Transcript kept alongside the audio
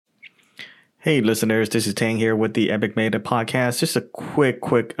Hey, listeners, this is Tang here with the Epic Meta podcast. Just a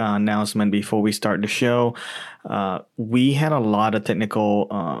quick announcement before we start the show. We had a lot of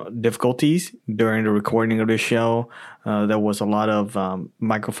technical difficulties during the recording of the show. There was a lot of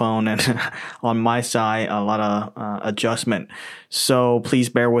microphone and on my side, a lot of adjustment. So please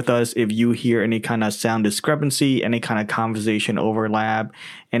bear with us if you hear any kind of sound discrepancy, any kind of conversation overlap,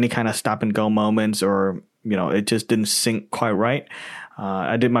 any kind of stop and go moments, or it just didn't sync quite right.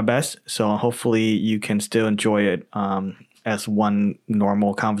 I did my best, so hopefully you can still enjoy it as one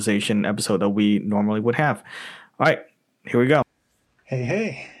normal conversation episode that we normally would have. All right, here we go.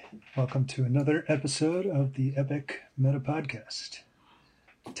 Hey, welcome to another episode of the Epic Meta Podcast.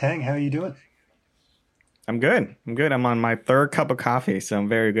 Tang, how are you doing? I'm good. I'm on my third cup of coffee, so I'm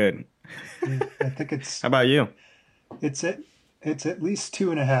very good. Yeah, I think it's... How about you? It's at least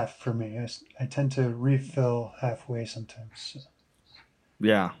 2.5 for me. I tend to refill halfway sometimes. So.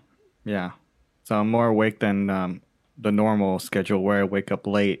 Yeah. So I'm more awake than the normal schedule where I wake up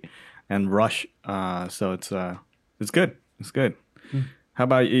late and rush. So it's good. It's good. How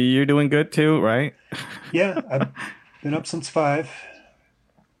about you? You're doing good too, right? Yeah, I've been up since 5.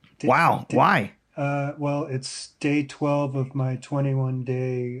 Wow. Why? Well, it's day 12 of my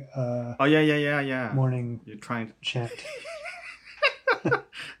 21-day yeah. morning You're trying chant.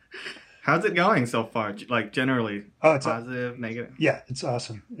 How's it going so far? Like generally, it's positive, negative? Yeah, it's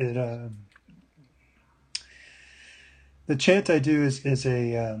awesome. The chant I do is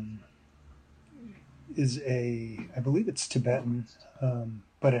I believe it's Tibetan,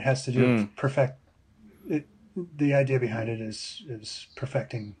 but it has to do with the idea behind it is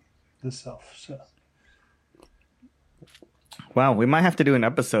perfecting the self. So. Wow, we might have to do an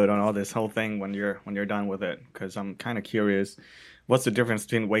episode on all this whole thing when you're done with it, because I'm kind of curious. What's the difference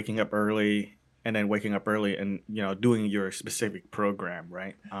between waking up early and then waking up early and doing your specific program,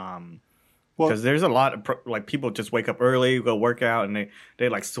 right? Because there's a lot of people just wake up early, go work out, and they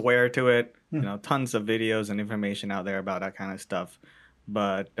like swear to it. Tons of videos and information out there about that kind of stuff.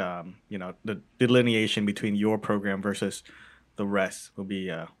 But the delineation between your program versus the rest will be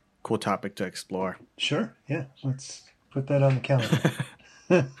a cool topic to explore. Sure, yeah, let's put that on the calendar.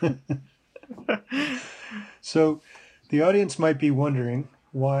 So. The audience might be wondering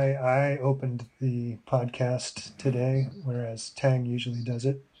why I opened the podcast today, whereas Tang usually does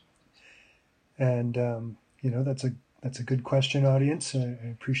it. And that's a good question, audience. I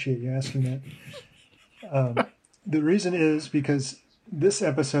appreciate you asking that. The reason is because this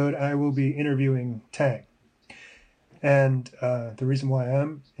episode I will be interviewing Tang, and the reason why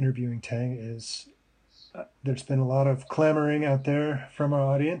I'm interviewing Tang is there's been a lot of clamoring out there from our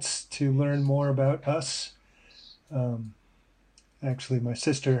audience to learn more about us. Actually, my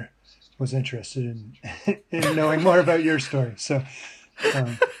sister was interested in knowing more about your story. So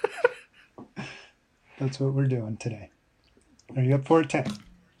that's what we're doing today. Are you up for it, Tang?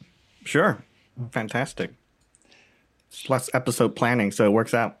 Sure. Fantastic. It's less episode planning, so it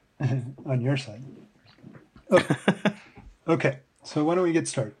works out. On your side. Okay, so why don't we get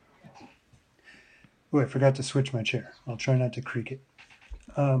started? Oh, I forgot to switch my chair. I'll try not to creak it.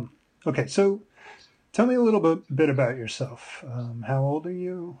 Okay, so... Tell me a little bit about yourself. How old are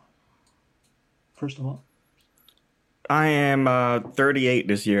you, first of all? I am 38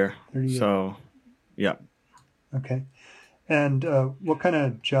 this year. 38. So, yeah. Okay. And what kind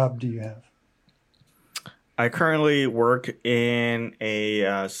of job do you have? I currently work in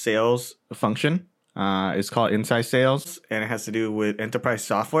a sales function. It's called Inside Sales, and it has to do with enterprise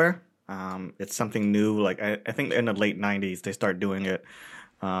software. It's something new. Like I think in the late 90s, they start doing it.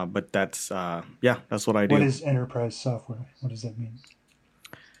 But that's what I do. What is enterprise software? What does that mean?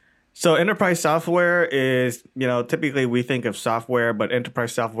 So enterprise software is, typically we think of software, but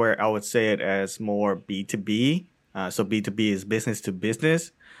enterprise software, I would say it as more B2B. So B2B is business to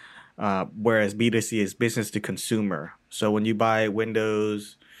business, whereas B2C is business to consumer. So when you buy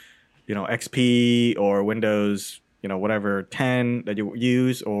Windows, XP or Windows, whatever 10 that you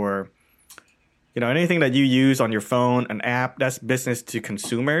use, or anything that you use on your phone, an app, that's business to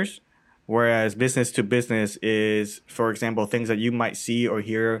consumers. Whereas business to business is, for example, things that you might see or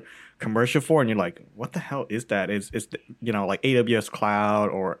hear commercial for, and you're like, what the hell is that? It's like AWS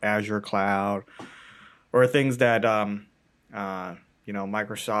Cloud or Azure Cloud, or things that,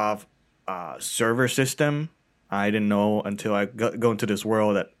 Microsoft server system. I didn't know until I go into this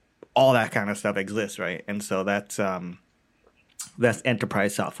world that all that kind of stuff exists, right? And so that's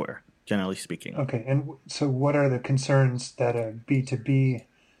enterprise software, generally speaking. Okay, and so what are the concerns that a B2B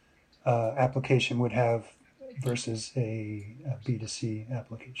application would have versus a B2C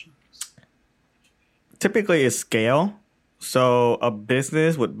application? Typically, it's scale. So a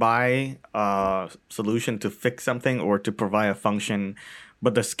business would buy a solution to fix something or to provide a function,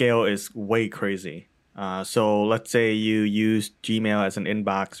 but the scale is way crazy. So let's say you use Gmail as an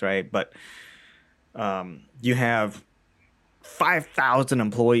inbox, right? But you have 5,000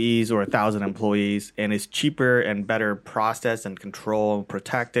 employees or 1,000 employees, and it's cheaper and better process and control,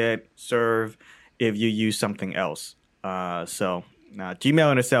 protected, serve if you use something else.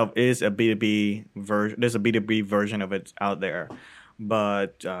 Gmail in itself is a B2B version. There's a B2B version of it out there,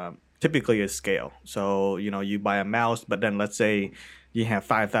 but typically it's scale. So, you buy a mouse, but then let's say you have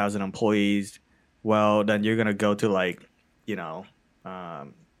 5,000 employees. Well, then you're going to go to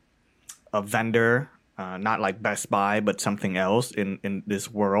a vendor, not like Best Buy, but something else in this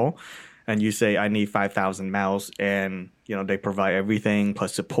world. And you say, I need 5,000 mouse, and, they provide everything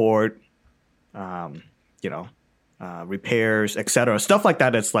plus support, repairs, etc. Stuff like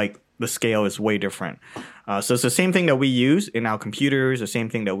that. That's like the scale is way different. So it's the same thing that we use in our computers, the same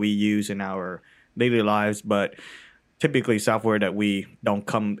thing that we use in our daily lives, but typically software that we don't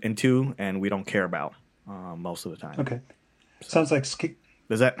come into and we don't care about most of the time. Okay. Sounds like...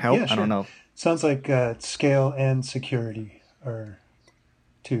 Does that help? Yeah, sure. I don't know. Sounds like scale and security are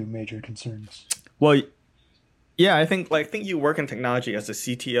two major concerns. Well, yeah, I think you work in technology as a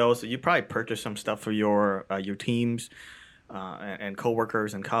CTO, so you probably purchase some stuff for your teams and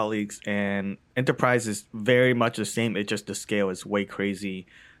coworkers and colleagues. And enterprise is very much the same. It's just the scale is way crazy.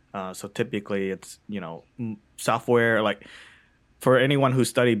 So typically, it's software. Like for anyone who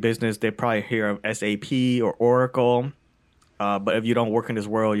studied business, they probably hear of SAP or Oracle. But if you don't work in this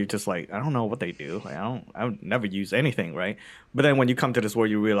world, you're just like, I don't know what they do. Like, I would never use anything, right? But then when you come to this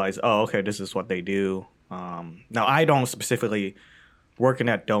world, you realize, oh, okay, this is what they do. Now, I don't specifically work in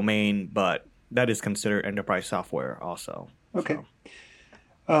that domain, but that is considered enterprise software also. Okay.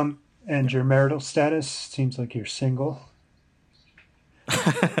 So. And your marital status seems like you're single.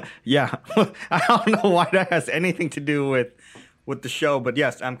 Yeah. I don't know why that has anything to do with the show, but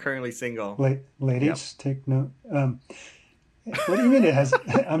yes, I'm currently single. Ladies, Take note. What do you mean it has?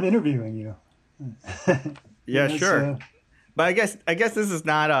 I'm interviewing you. Yeah, sure. But I guess this is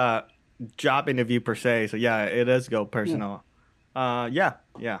not a job interview per se. So yeah, it does go personal. Yeah.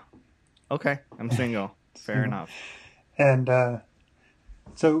 Okay, I'm single. Fair enough. And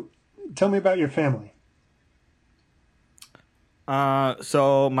so, tell me about your family.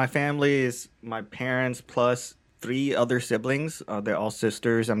 So my family is my parents plus 3 other siblings. They're all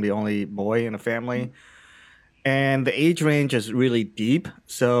sisters. I'm the only boy in the family. Mm-hmm. And the age range is really deep.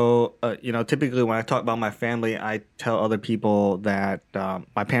 So, typically when I talk about my family, I tell other people that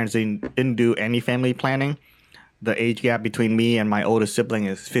my parents didn't do any family planning. The age gap between me and my oldest sibling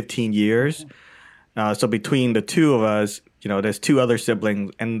is 15 years. So between the two of us, there's 2 other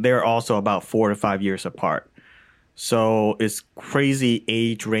siblings, and they're also about 4 to 5 years apart. So it's crazy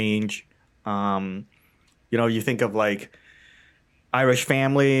age range. You think of like Irish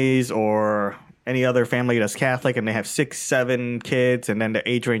families or any other family that's Catholic and they have 6, 7 kids, and then the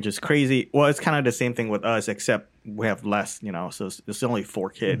age range is crazy. Well, it's kind of the same thing with us, except we have less, so it's only 4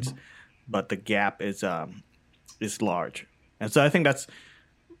 kids, mm-hmm. but the gap is large. And so I think that's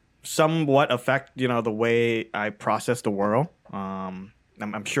somewhat affect, the way I process the world. I'm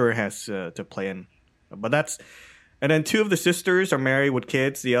sure it has to play in, but and then 2 of the sisters are married with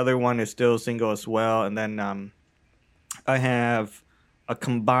kids. The other one is still single as well. And then I have a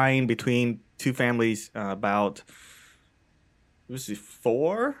combined between 2 families about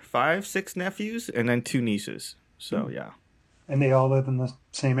 4, 5, 6 nephews, and then 2 nieces. So yeah. And they all live in the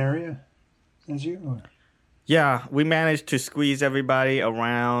same area as you? Or? Yeah, we managed to squeeze everybody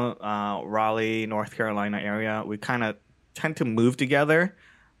around Raleigh, North Carolina area. We kind of tend to move together.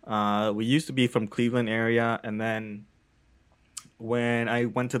 We used to be from Cleveland area, and then when I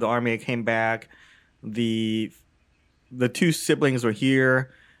went to the Army, I came back. The 2 siblings were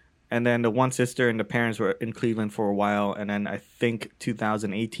here, and then the 1 sister and the parents were in Cleveland for a while. And then I think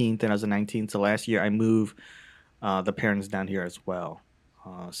 2018, 2019, so last year, I moved the parents down here as well.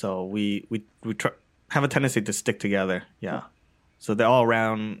 So we have a tendency to stick together. Yeah. So they're all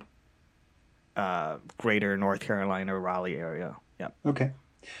around greater North Carolina, Raleigh area. Yeah. Okay.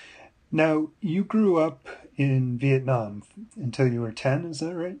 Now, you grew up in Vietnam until you were 10, is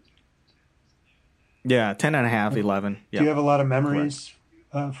that right? Yeah, 10 and a half, 11. Do you have a lot of memories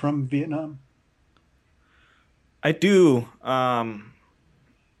from Vietnam? I do, but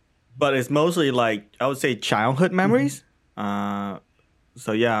it's mostly like, I would say childhood memories. Mm-hmm.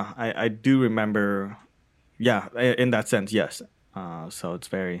 So yeah, I do remember, in that sense, yes. So it's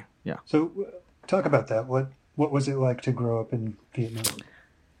very, yeah. So talk about that. What was it like to grow up in Vietnam?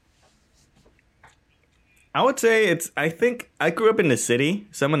 I would say I think I grew up in the city,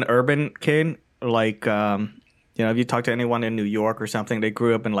 so I'm an urban kid. Like, if you talk to anyone in New York or something, they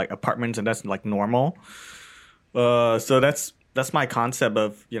grew up in like apartments, and that's like normal. So that's my concept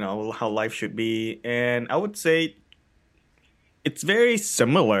of how life should be, and I would say it's very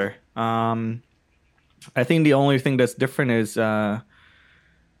similar. I think the only thing that's different is what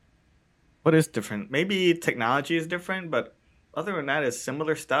is different? Maybe technology is different, but other than that, it's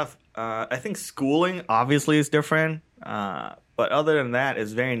similar stuff. I think schooling obviously is different, but other than that,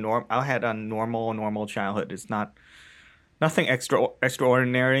 it's very normal. I had a normal childhood. It's nothing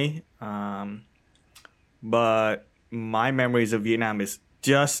extraordinary. But my memories of Vietnam is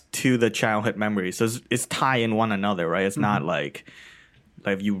just to the childhood memories. So it's tie in one another, right? It's not like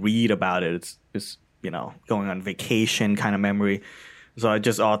if you read about it, it's going on vacation kind of memory. So it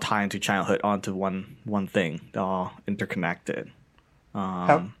just all tie into childhood onto one thing. They're all interconnected.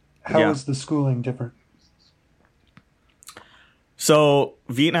 How is the schooling different? So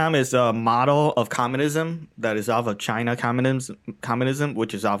Vietnam is a model of communism that is off of China communism,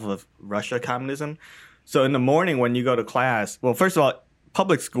 which is off of Russia communism. So in the morning when you go to class, well, first of all,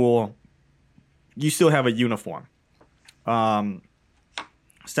 public school, you still have a uniform.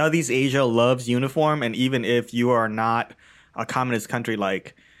 Southeast Asia loves uniform, and even if you are not a communist country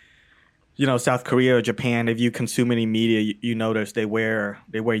like South Korea or Japan, if you consume any media, you notice they wear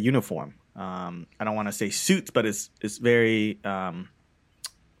uniform. I don't want to say suits, but it's very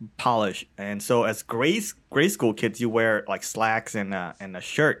polished. And so as grade school kids, you wear like slacks and a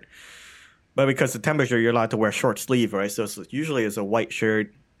shirt. But because of the temperature, you're allowed to wear short sleeve, right? So usually it's a white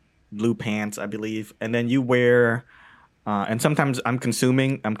shirt, blue pants, I believe, and then you wear. And sometimes I'm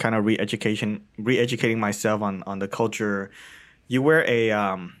kind of re-educating myself on the culture. You wear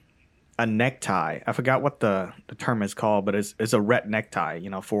a necktie. I forgot what the term is called, but it's a red necktie,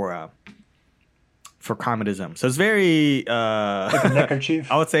 for communism. So it's very like a neckerchief.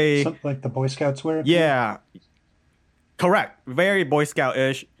 I would say something like the Boy Scouts wear. Yeah, correct. Very Boy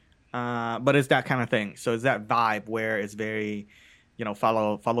Scout-ish, but it's that kind of thing. So it's that vibe where it's very,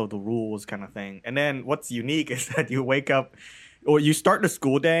 follow the rules kind of thing. And then what's unique is that you wake up or you start the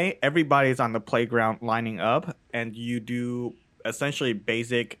school day, everybody's on the playground lining up, and you do essentially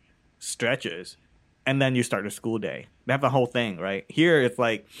basic stretches, and then you start the school day. They have the whole thing, right? Here it's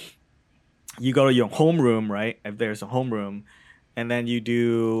like you go to your homeroom, right? If there's a homeroom, and then you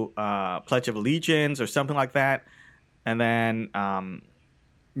do Pledge of Allegiance or something like that, and then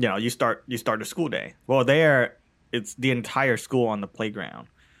you start the school day. Well, there it's the entire school on the playground.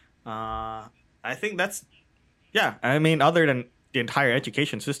 I think that's I mean, other than the entire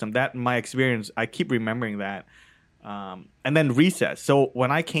education system, that in my experience, I keep remembering that. And then recess. So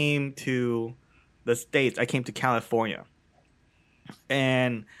when I came to the States, I came to California,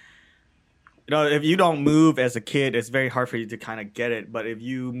 and if you don't move as a kid, it's very hard for you to kind of get it. But if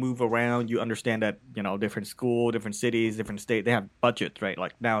you move around, you understand that, different school, different cities, different state, they have budgets, right?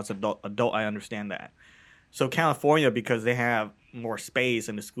 Like now it's adult, I understand that. So California, because they have more space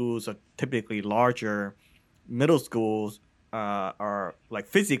and the schools are typically larger, middle schools are like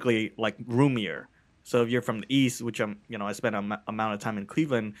physically like roomier. So if you're from the East, which I spent an amount of time in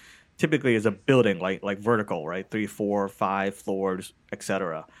Cleveland, typically is a building like vertical, right? 3, 4, 5 floors,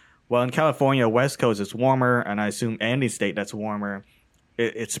 etc. Well, in California, West Coast is warmer, and I assume any state that's warmer,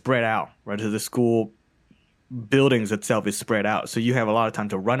 it's spread out, right? So the school buildings itself is spread out, so you have a lot of time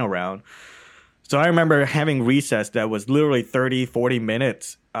to run around. So I remember having recess that was literally 30, 40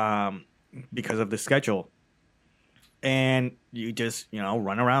 minutes because of the schedule. And you just,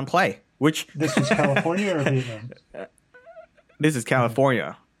 run around, play, which... This is California or Vietnam? This is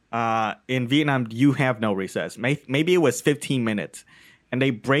California. In Vietnam, you have no recess. Maybe it was 15 minutes. And they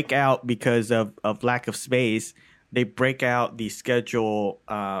break out because of lack of space. They break out the schedule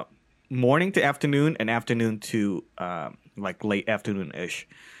morning to afternoon and afternoon to like late afternoon-ish.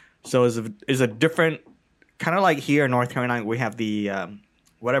 So it's a different, kind of like here in North Carolina, we have the,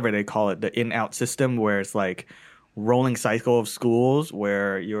 whatever they call it, the in-out system, where it's like rolling cycle of schools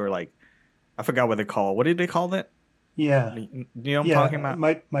where you're like, I forgot what they call it. What did they call it? Yeah. You know what I'm talking about?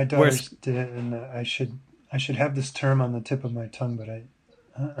 My daughters did it, and I should have this term on the tip of my tongue, but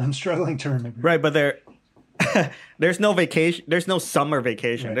I'm struggling to remember. Right, but there's no vacation. There's no summer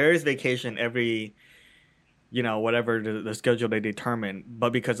vacation. Right. There is vacation every, whatever the schedule they determine.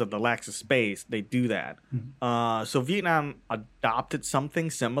 But because of the lack of space, they do that. Mm-hmm. So Vietnam adopted something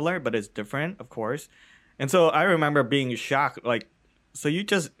similar, but it's different, of course. And so I remember being shocked, like, so you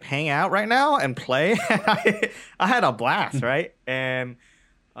just hang out right now and play? I had a blast, right? And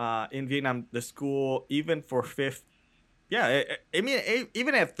in Vietnam, the school, even for fifth Yeah, I mean,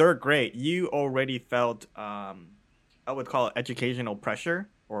 even at third grade, you already felt, I would call it educational pressure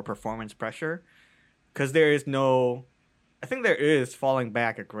or performance pressure, because there is no, I think there is falling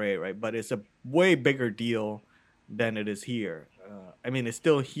back a grade, right? But it's a way bigger deal than it is here. I mean, it's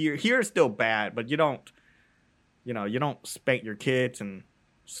still here. Here is still bad, but you don't spank your kids and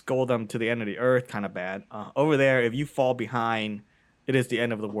scold them to the end of the earth kind of bad. Over there, if you fall behind, it is the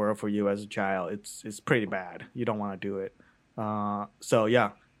end of the world for you as a child. It's pretty bad. You don't want to do it. So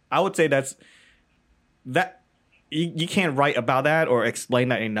yeah, I would say that you can't write about that or explain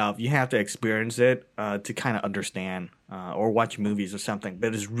that enough. You have to experience it to kind of understand or watch movies or something.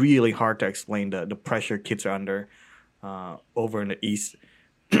 But it's really hard to explain the pressure kids are under over in the East.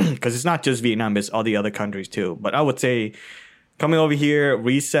 Because it's not just Vietnam, it's all the other countries too. But I would say coming over here,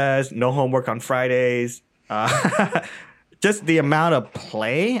 recess, no homework on Fridays, just the amount of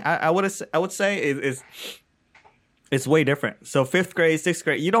play I would say is it's way different. So fifth grade, sixth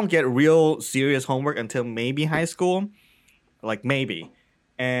grade, you don't get real serious homework until maybe high school, like maybe.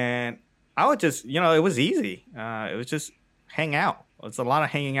 And I would just, it was easy. It was just hang out. It's a lot of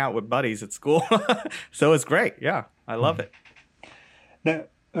hanging out with buddies at school, so it's great. Yeah, I love it. Now,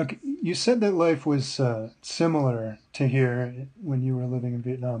 okay, you said that life was similar to here when you were living in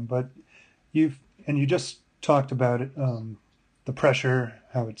Vietnam, but you just talked about it, the pressure,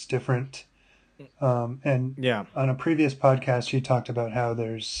 how it's different, and Yeah. on a previous podcast, you talked about how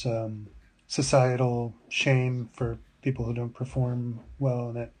there's societal shame for people who don't perform well,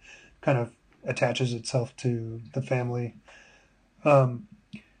 and it kind of attaches itself to the family.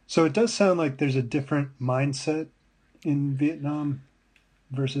 So it does sound like there's a different mindset in Vietnam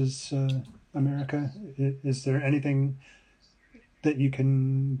versus America. Is there anything that you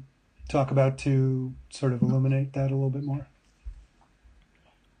can talk about to sort of illuminate that a little bit more?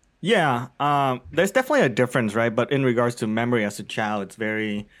 Yeah, there's definitely a difference, right? But in regards to memory as a child, it's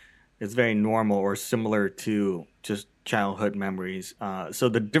very normal or similar to just childhood memories. So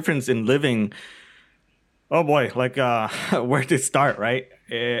the difference in living, oh boy, like where to start, right?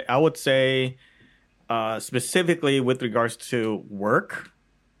 I would say specifically with regards to work,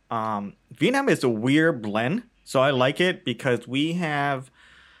 Vietnam is a weird blend. So I like it because we have,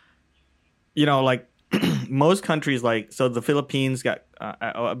 like most countries, like, so the Philippines got,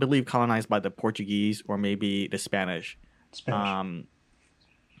 I believe, colonized by the Portuguese or maybe the Spanish. Spanish.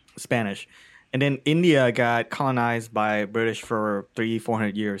 Spanish. And then India got colonized by British for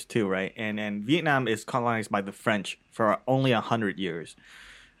 400 years too, right? And then Vietnam is colonized by the French for only 100 years.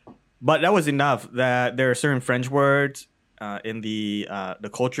 But that was enough that there are certain French words in the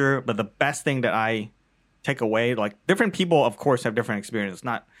culture. But the best thing that I take away, like different people, of course, have different experiences.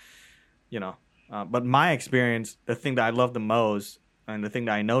 Not, but my experience, the thing that I love the most and the thing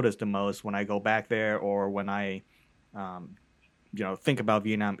that I notice the most when I go back there or when I, think about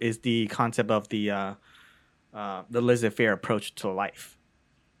Vietnam is the concept of the laissez-faire approach to life.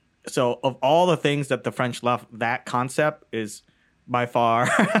 So of all the things that the French love, that concept is by far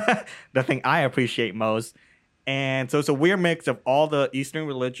the thing I appreciate most. And so it's a weird mix of all the Eastern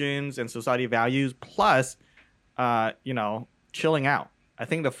religions and society values plus, chilling out. I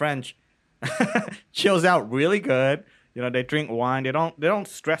think the French chills out really good. They drink wine. They don't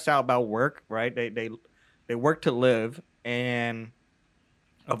stress out about work, right? They work to live. And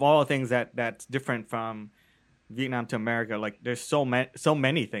of all the things that's different from Vietnam to America, like there's so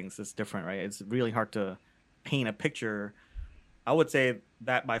many things that's different, right? It's really hard to paint a picture. I would say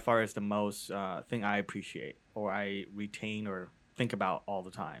that by far is the most thing I appreciate or I retain or think about all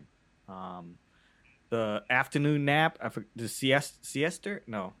the time. The afternoon nap, the siesta?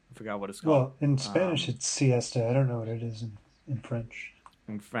 No, I forgot what it's called. Well, in Spanish it's siesta. I don't know what it is in French.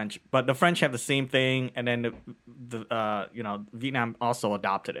 In French, but the French have the same thing, and then Vietnam also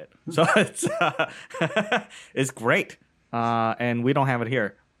adopted it, so it's great, and we don't have it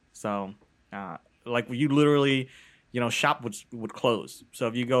here. So, like you literally, shop would close. So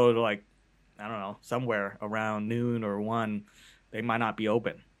if you go to like, I don't know, somewhere around noon or 1, they might not be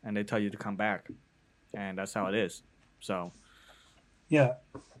open, and they tell you to come back, and that's how it is. So, yeah,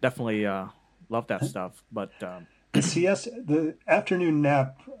 definitely love that stuff, but. The siesta, the afternoon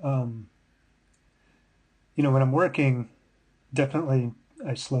nap, when I'm working, definitely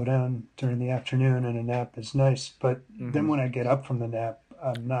I slow down during the afternoon and a nap is nice. But then when I get up from the nap,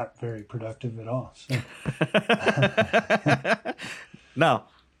 I'm not very productive at all. So. No,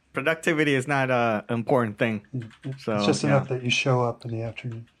 productivity is not an important thing. So it's just enough that you show up in the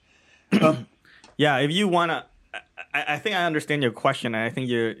afternoon. Yeah, if you want to, I think I understand your question, and I think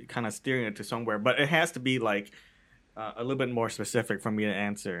you're kind of steering it to somewhere, but it has to be like a little bit more specific for me to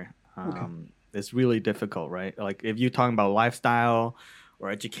answer. Okay. it's really difficult, right? Like if you're talking about lifestyle or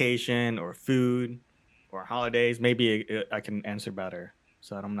education or food or holidays, maybe I can answer better.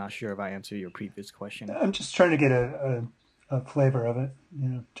 So I'm not sure if I answered your previous question. I'm just trying to get a flavor of it,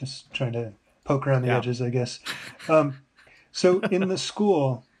 just trying to poke around the Yeah. edges, I guess. Um, so in the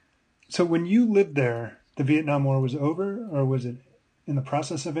school, so when you lived there, the Vietnam War was over, or was it in the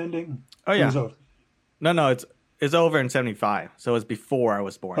process of ending? Oh It was yeah. over. No, it's over in 75. So it's before I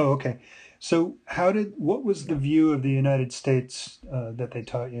was born. Oh, okay. So what was the view of the United States that they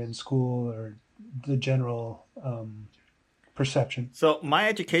taught you in school, or the general perception? So my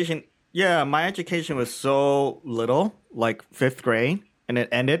education was so little, like 5th grade, and it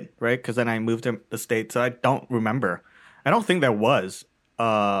ended, right? Because then I moved to the States, so I don't remember. I don't think there was.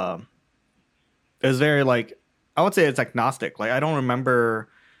 Uh, it was very like, I would say it's agnostic. Like I don't remember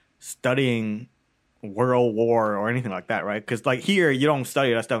studying World War or anything like that, right? Because like here, you don't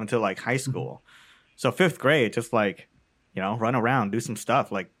study that stuff until like high school. So 5th grade, just like, run around, do some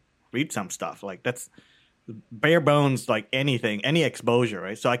stuff, like read some stuff. Like that's bare bones, like anything, any exposure,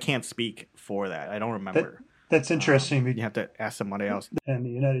 right? So I can't speak for that. I don't That remember. that's interesting. You have to ask somebody else. And the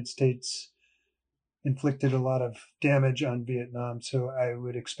United States inflicted a lot of damage on Vietnam, so I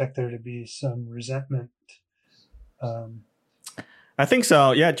would expect there to be some resentment. Um, I think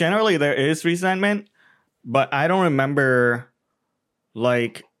so. Yeah, generally there is resentment, but I don't remember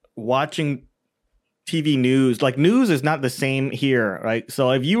like watching TV news. Like news is not the same here, right? So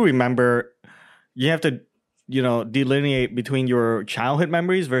if you remember, you have to, delineate between your childhood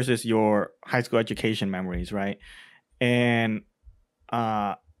memories versus your high school education memories, right? And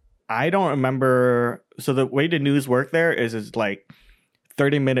I don't remember. So the way the news work there is like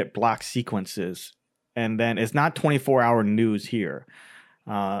 30-minute block sequences, and then it's not 24-hour news here.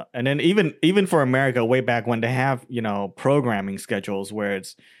 And then even for America, way back when they have programming schedules where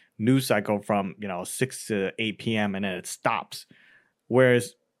it's news cycle from 6 to 8 p.m. and then it stops.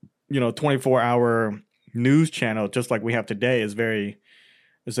 Whereas 24-hour news channel just like we have today is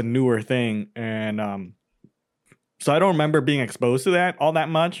a newer thing, and so I don't remember being exposed to that all that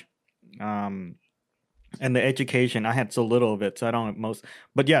much. And the education, I had so little of it, so I don't most.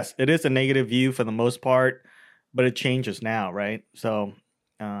 But yes, it is a negative view for the most part, but it changes now, right? So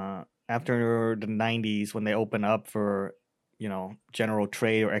after the 90s, when they open up for general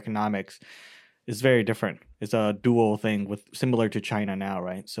trade or economics, it's very different. It's a dual thing with similar to China now,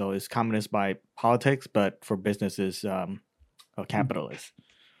 right? So it's communist by politics, but for businesses, a capitalist.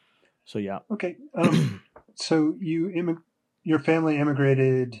 So yeah. okay. So your family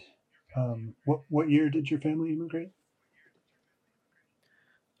immigrated. What year did your family immigrate?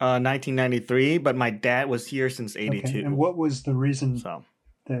 1993, but my dad was here since 82. Okay. And what was the reason So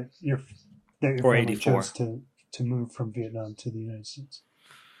that your or family 84. chose to move from Vietnam to the United States?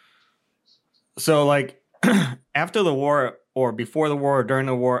 So like after the war or before the war or during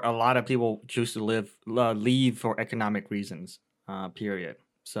the war, a lot of people choose to leave for economic reasons. Period.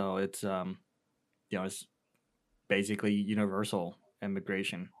 So it's it's basically universal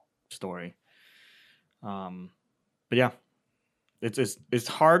immigration story. But yeah, it's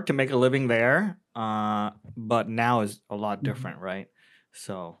hard to make a living there. But now is a lot different, right?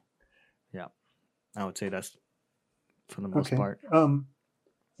 So yeah, I would say that's for the most part.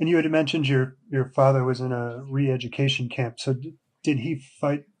 And you had mentioned your father was in a re-education camp. So did he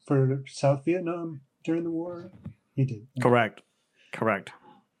fight for South Vietnam during the war? He did. Correct.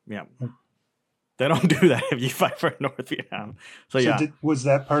 Yeah. They don't do that if you fight for North Vietnam. So yeah. Was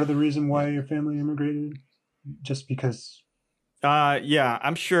that part of the reason why your family immigrated? Just because? Yeah,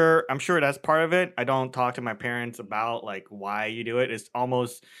 I'm sure that's part of it. I don't talk to my parents about like why you do it. It's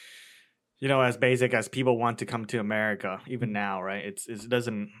almost as basic as people want to come to America even now, right? It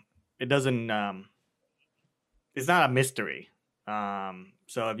doesn't it's not a mystery.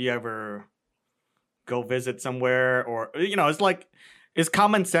 So if you ever go visit somewhere or it's like it's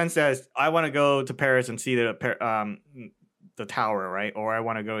common sense as I want to go to Paris and see the tower, right? Or I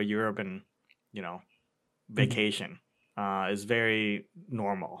want to go to Europe and vacation. Is very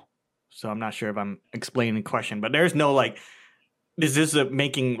normal. So I'm not sure if I'm explaining the question, but there's no like, is this a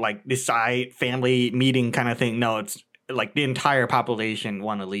making like decide family meeting kind of thing? No, it's like the entire population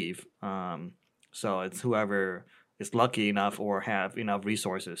want to leave. So it's whoever is lucky enough or have enough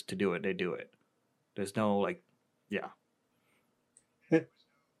resources to do it, they do it. There's no like, yeah.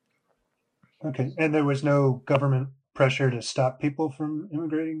 Okay, and there was no government pressure to stop people from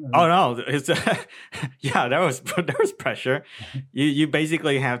immigrating? Oh no, it's yeah, there was pressure. You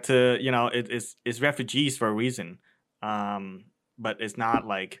basically have to, it's refugees for a reason. But it's not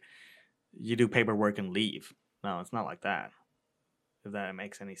like you do paperwork and leave. No, it's not like that. If that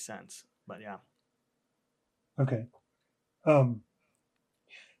makes any sense. But yeah. Okay.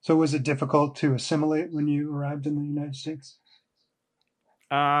 So was it difficult to assimilate when you arrived in the United States?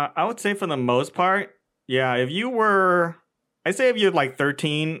 I would say for the most part, yeah. I'd say if you're like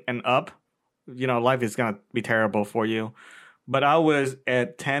 13 and up, life is gonna be terrible for you. But I was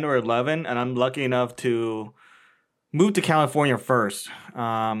at 10 or 11, and I'm lucky enough to move to California first.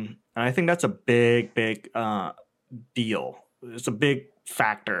 And I think that's a big, big deal. It's a big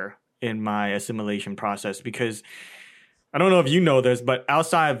factor in my assimilation process because I don't know if you know this, but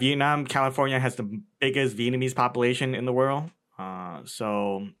outside of Vietnam, California has the biggest Vietnamese population in the world.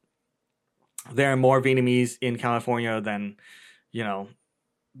 So there are more Vietnamese in California than, you know,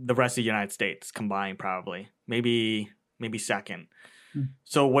 the rest of the United States combined, probably. Maybe second. Hmm.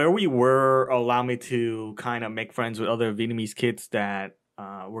 So where we were allowed me to kind of make friends with other Vietnamese kids that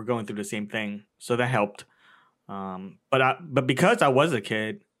were going through the same thing. So that helped. But because I was a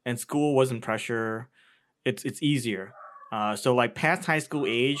kid and school wasn't pressure, it's easier. So like past high school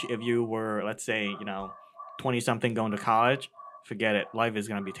age, if you were, let's say, 20 something going to college, forget it. Life is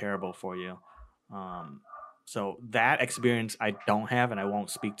gonna be terrible for you. Um, so that experience I don't have, and I won't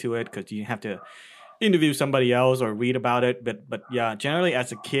speak to it because you have to interview somebody else or read about it. But yeah, generally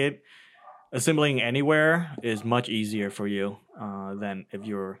as a kid, assimilating anywhere is much easier for you than if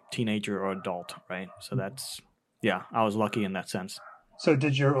you're a teenager or adult, right? So that's yeah, I was lucky in that sense. So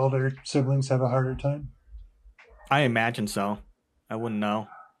did your older siblings have a harder time? I imagine so. I wouldn't know,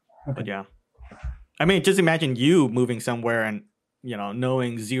 Okay. but yeah. I mean, just imagine you moving somewhere and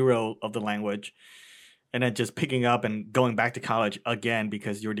knowing zero of the language, and then just picking up and going back to college again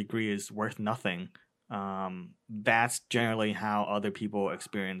because your degree is worth nothing. That's generally how other people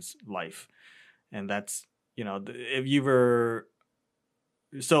experience life, and that's if you were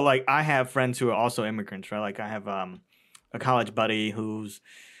so like I have friends who are also immigrants, right? Like I have a college buddy who's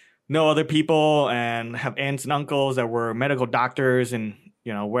know other people and have aunts and uncles that were medical doctors and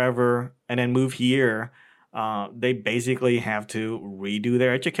wherever, and then move here. They basically have to redo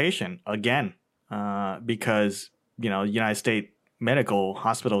their education again because United States medical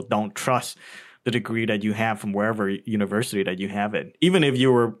hospitals don't trust the degree that you have from wherever university that you have it. Even if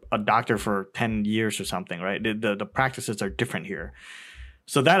you were a doctor for 10 years or something, right? The practices are different here.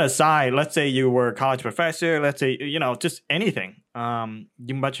 So that aside, let's say you were a college professor, let's say, just anything,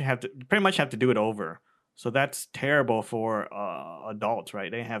 you pretty much have to do it over. So that's terrible for adults,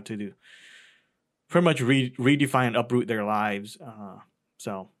 right? They have to do pretty much redefine and uproot their lives.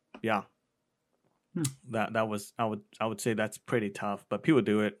 So yeah, Hmm. that was I would say that's pretty tough, but people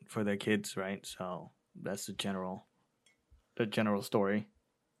do it for their kids, right? So that's the general story.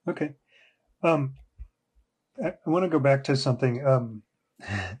 Okay. Um, I want to go back to something.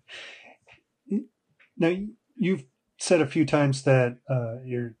 Now, you've said a few times that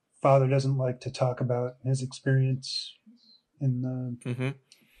your father doesn't like to talk about his experience in the.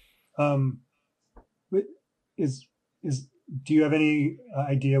 Mm-hmm. Um, is is do you have any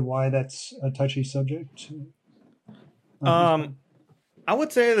idea why that's a touchy subject? I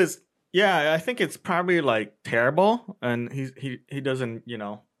would say this. Yeah, I think it's probably like terrible, and he doesn't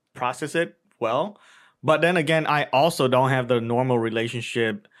process it well. But then again, I also don't have the normal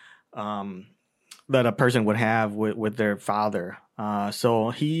relationship um, that a person would have with their father.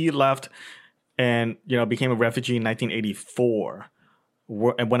 So he left and became a refugee in 1984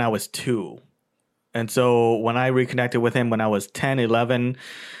 when I was 2. And so when I reconnected with him when I was 10, 11,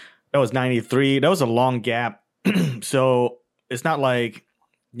 that was 93. That was a long gap. So it's not like,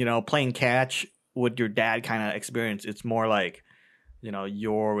 playing catch with your dad kind of experience. It's more like,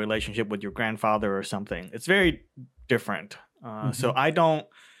 your relationship with your grandfather or something. It's very different. So I don't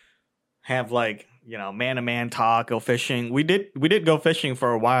have like, man to man talk, go fishing. We did go fishing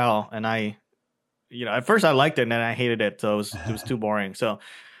for a while, and I, at first I liked it and then I hated it. So it was too boring. So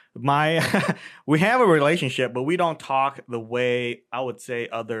my we have a relationship, but we don't talk the way I would say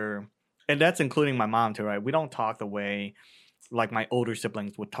and that's including my mom too, right? We don't talk the way like my older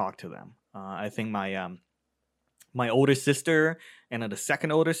siblings would talk to them. I think my older sister and the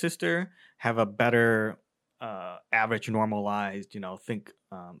second older sister have a better average normalized, think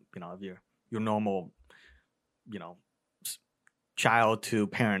of your normal, you know, child to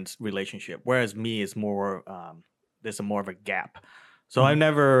parents relationship. Whereas me is more there's a more of a gap. So I've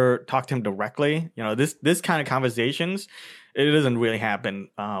never talked to him directly. This kind of conversations, it doesn't really happen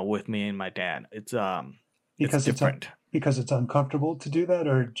with me and my dad. It's different. Because it's uncomfortable to do that,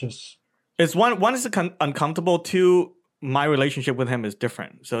 or just it's one is uncomfortable. Two, my relationship with him is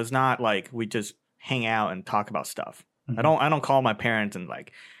different. So it's not like we just hang out and talk about stuff. Mhm. I don't call my parents and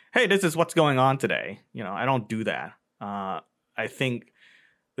like, hey, this is what's going on today. I don't do that. I think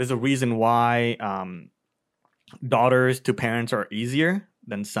there's a reason why daughters to parents are easier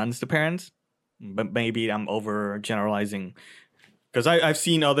than sons to parents. But maybe I'm over generalizing because I've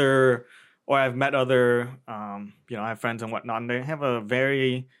seen other, or I've met other, I have friends and whatnot, and they have a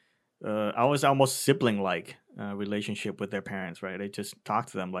very, I was almost sibling like relationship with their parents, right? They just talk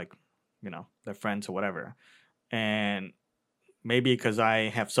to them like, their friends or whatever. And maybe because I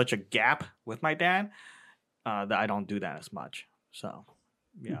have such a gap with my dad that I don't do that as much. So,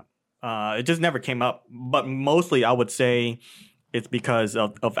 yeah. It just never came up. But mostly I would say it's because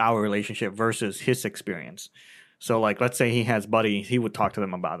of our relationship versus his experience. So, like, let's say he has buddies, he would talk to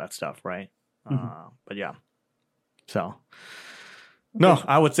them about that stuff, right? But yeah. So, no,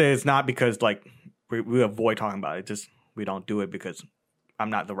 I would say it's not because, like, we avoid talking about it. Just we don't do it because I'm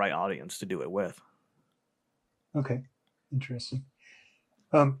not the right audience to do it with. Okay. Interesting.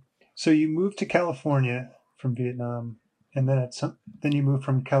 So you moved to California from Vietnam, and then you moved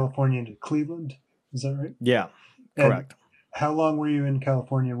from California to Cleveland. Is that right? Yeah, correct. And how long were you in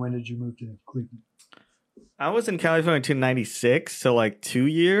California? When did you move to Cleveland? I was in California until 96, so like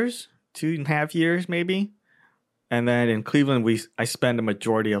 2.5 years maybe. And then in Cleveland, I spent the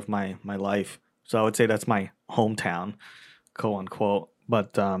majority of my life. So I would say that's my hometown, quote unquote.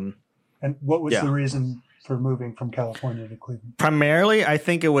 But and what was the reason for moving from California to Cleveland? Primarily, I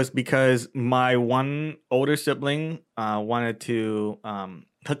think it was because my one older sibling wanted to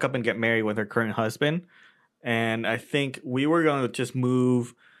hook up and get married with her current husband. And I think we were going to just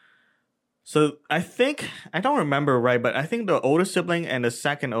move. So I don't remember right, but I think the older sibling and the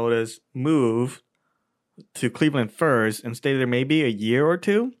second oldest moved to Cleveland first and stayed there maybe a year or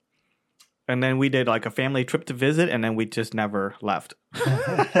two. And then we did like a family trip to visit, and then we just never left.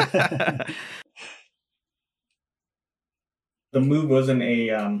 The move wasn't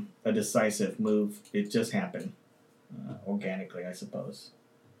a decisive move. It just happened organically, I suppose.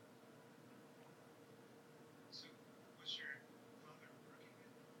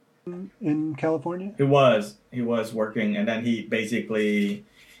 In California? He was working, and then he basically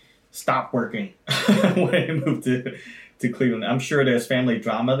stopped working when he moved to Cleveland. I'm sure there's family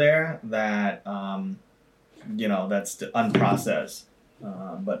drama there that that's unprocessed.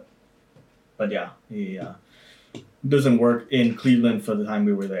 But yeah, he doesn't work in Cleveland for the time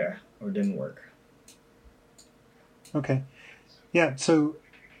we were there, or didn't work. Okay, yeah. So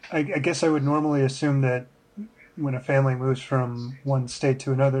I guess I would normally assume that when a family moves from one state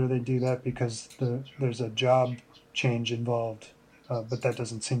to another, they do that because there's a job change involved. But that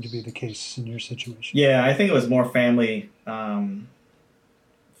doesn't seem to be the case in your situation. Yeah, I think it was more family thing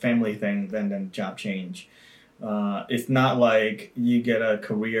than job change. It's not like you get a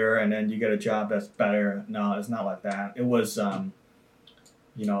career and then you get a job that's better. No, it's not like that. It was, family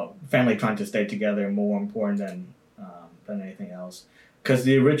trying to stay together more important than anything else. Because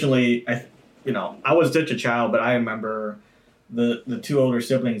originally, I was such a child, but I remember the two older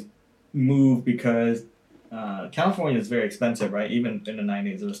siblings moved because California is very expensive, right? Even in the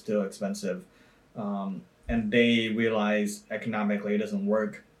 90s, it was still expensive. And they realized economically it doesn't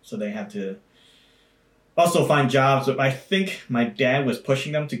work, so they had to also find jobs. But I think my dad was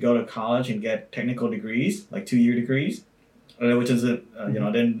pushing them to go to college and get technical degrees, like 2-year degrees, which is,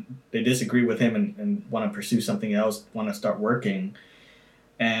 then they disagree with him and want to pursue something else, want to start working.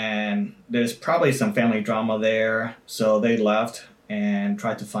 And there's probably some family drama there, so they left and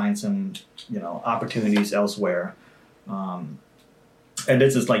tried to find some, opportunities elsewhere. And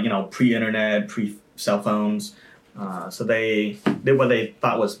this is like, pre-internet, pre-cell phones. So they did what they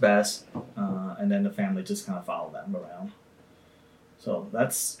thought was best, and then the family just kind of followed them around. So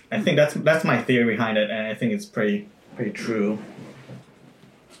I think that's my theory behind it, and I think it's pretty true.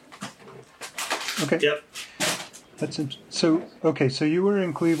 Okay. Yep. So you were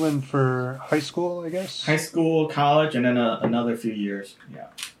in Cleveland for high school, I guess? High school, college, and then another few years. Yeah.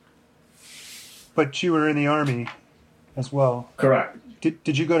 But you were in the Army as well. Correct.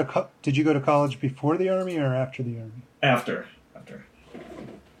 Did you go to college before the Army or after the Army? After.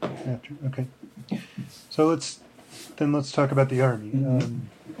 Okay. So let's talk about the Army.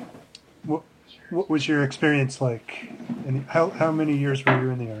 Mm-hmm. What was your experience like? And how many years were you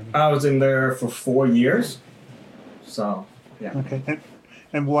in the Army? I was in there for 4 years. So, yeah. Okay.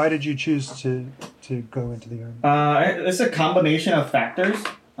 And why did you choose to go into the Army? It's a combination of factors.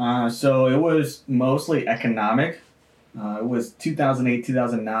 So it was mostly economic. It was 2008,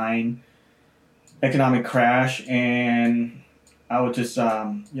 2009 economic crash, and I was just,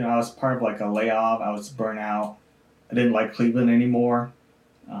 I was part of like a layoff. I was burnt out. I didn't like Cleveland anymore,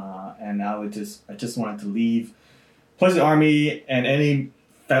 and I just wanted to leave. Plus the Army and any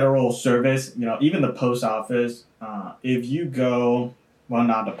federal service, even the post office. If you go well,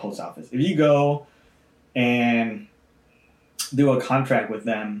 not the post office. If you go and do a contract with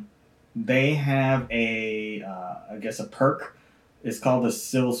them, they have I guess a perk. It's called the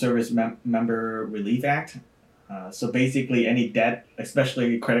Civil Service Member Relief Act. So basically, any debt,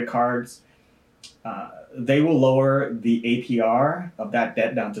 especially credit cards, they will lower the APR of that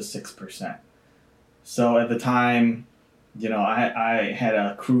debt down to 6%. So at the time, I had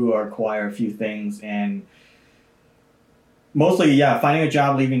a crew or acquire a few things, and mostly, finding a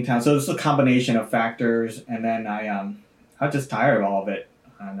job, leaving town. So it's a combination of factors, and then I'm just tired of all of it,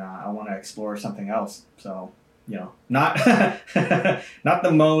 and I want to explore something else. So, not not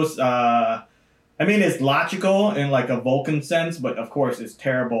the most. It's logical in like a Vulcan sense, but of course it's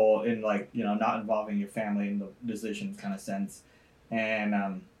terrible in like not involving your family in the decisions kind of sense.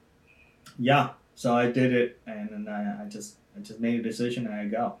 And so I did it, and then I just made a decision and I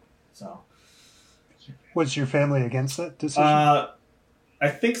go. So. Was your family against that decision? I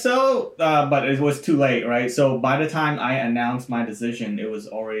think so, but it was too late, right? So by the time I announced my decision, it was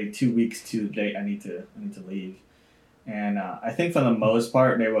already 2 weeks too late. I need to leave, and I think for the most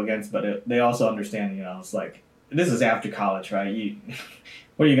part they were against, but they also understand. It's like this is after college, right?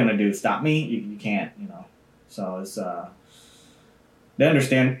 What are you gonna do? Stop me? You can't, So it's they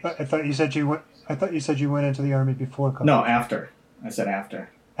understand. I thought you said you went. I thought you said you went into the Army before college. No, after. I said after.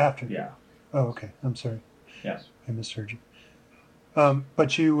 After. Yeah. Oh, okay. I'm sorry. Yeah. I misheard you.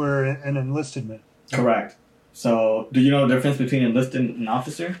 But you were an enlisted man. Correct. So, do you know the difference between enlisted and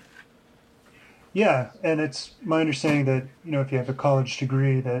officer? Yeah, and it's my understanding that if you have a college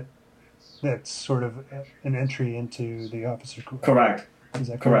degree, that's sort of an entry into the officer corps. Correct. Is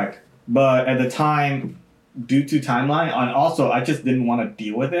that correct? But at the time, due to timeline, and also I just didn't want to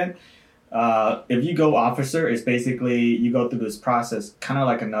deal with it. If you go officer, it's basically you go through this process, kind of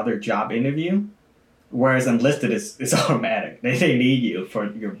like another job interview. Whereas enlisted is automatic. They need you for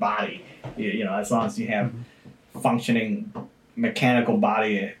your body. As long as you have functioning mechanical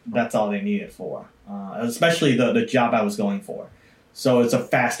body, that's all they need it for. Especially the job I was going for. So it's a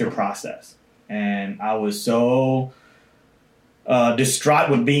faster process. And I was so distraught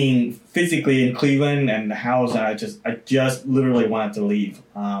with being physically in Cleveland and the house, and I just literally wanted to leave.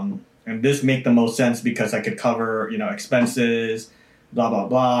 And this made the most sense because I could cover expenses, blah blah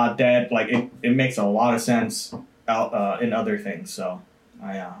blah, debt. Like it makes a lot of sense out in other things. So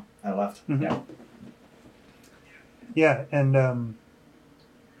I left. Mm-hmm. Yeah, and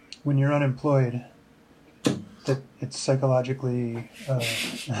when you're unemployed, it's psychologically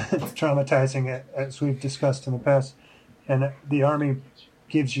traumatizing, as we've discussed in the past. And the Army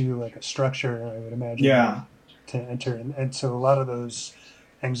gives you like a structure, I would imagine, to enter, and so a lot of those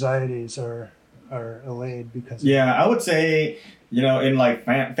anxieties are allayed because. Yeah, I would say. In like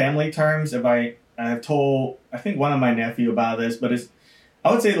family terms, if I've told, I think one of my nephew about this, but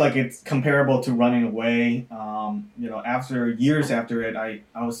I would say like it's comparable to running away. After years after it, I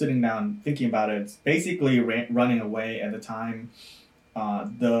was sitting down thinking about it. It's basically running away at the time.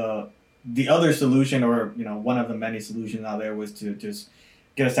 The other solution, or one of the many solutions out there, was to just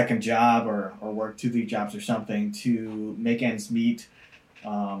get a second job or work 2-3 jobs or something to make ends meet.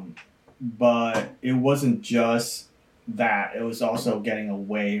 But it wasn't just that. It was also getting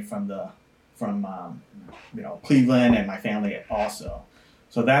away from Cleveland and my family also.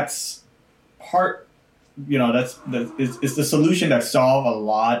 So that's part. It's the solution that solved a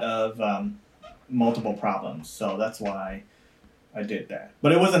lot of multiple problems. So that's why I did that.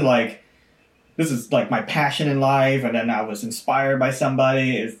 But it wasn't like this is like my passion in life, and then I was inspired by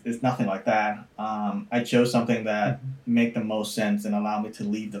somebody. It's nothing like that. I chose something that made the most sense and allowed me to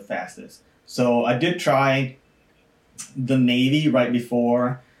leave the fastest. So I did try the Navy right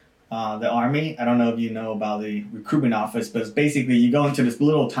before the Army. I don't know if you know about the recruitment office, but it's basically you go into this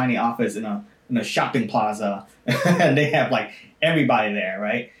little tiny office in a shopping plaza, and they have like everybody there,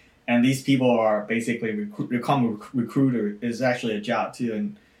 right? And these people are basically recruiter is actually a job too,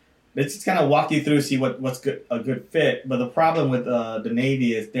 and they just kind of walk you through, see what's a good fit. But the problem with the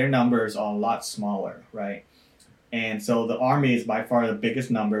Navy is their numbers are a lot smaller, right? And so the Army is by far the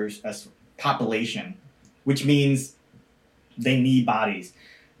biggest numbers as population, which means they need bodies.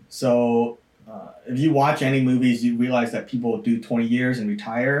 So if you watch any movies, you realize that people do 20 years and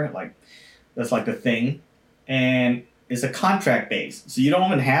retire. Like that's like the thing. And it's a contract base. So you don't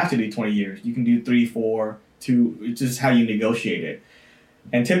even have to do 20 years. You can do 3, 4, 2. It's just how you negotiate it.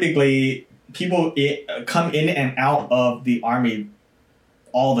 And typically people come in and out of the Army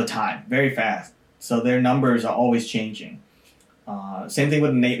all the time, very fast. So their numbers are always changing. Same thing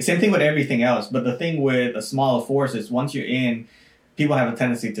with Navy, same thing with everything else. But the thing with a smaller force is once you're in, people have a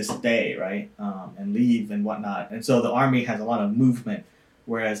tendency to stay, right, and leave and whatnot. And so the Army has a lot of movement.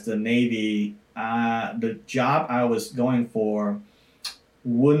 whereas the Navy, the job I was going for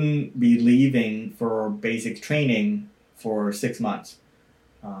wouldn't be leaving for basic training for 6 months.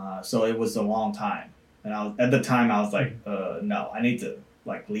 So it was a long time. And at the time I was like, no, I need to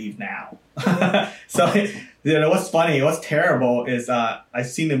like leave now. So what's funny, what's terrible is I've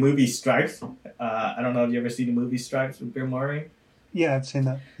seen the movie Stripes. I don't know if you ever seen the movie Stripes with Bill Murray. Yeah, I've seen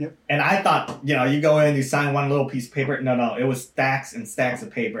that. Yep. And I thought, you go in, you sign one little piece of paper. No, it was stacks and stacks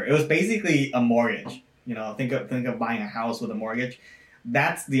of paper. It was basically a mortgage. Think of buying a house with a mortgage.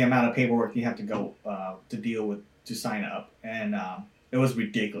 That's the amount of paperwork you have to go to deal with to sign up. And it was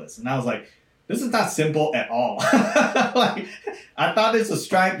ridiculous. And I was like, this is not simple at all. Like, I thought this was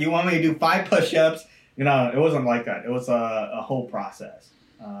Stripe. You want me to do 5 push-ups? It wasn't like that. It was a whole process.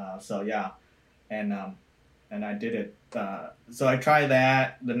 So yeah, and I did it. So I tried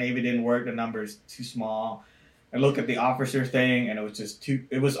that. The Navy didn't work. The numbers too small. I looked at the officer thing, and it was just too.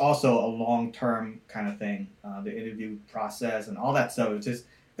 It was also a long-term kind of thing. The interview process and all that stuff. It was just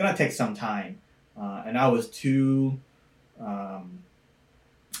gonna take some time, and I was too.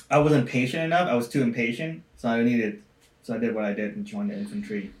 I wasn't patient enough. I was too impatient, so I did what I did and joined the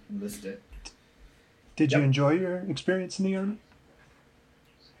infantry, enlisted. Did you enjoy your experience in the Army?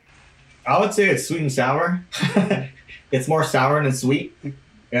 I would say it's sweet and sour. It's more sour than sweet.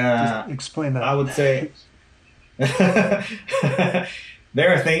 Just explain that. I would say there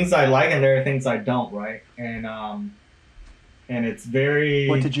are things I like and there are things I don't, right? And it's very.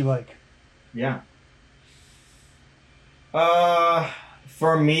 What did you like? Yeah.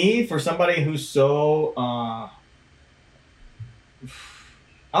 For me, for somebody who's so, I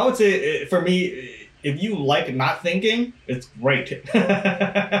would say for me, if you like not thinking, it's great.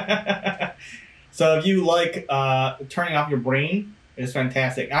 So if you like turning off your brain, it's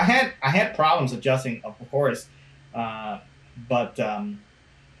fantastic. I had problems adjusting, of course, but other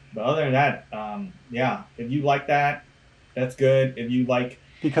than that, yeah, if you like that, that's good. If you like,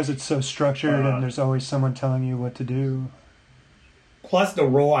 because it's so structured and there's always someone telling you what to do. Plus, the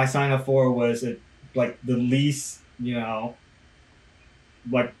role I signed up for was like the least,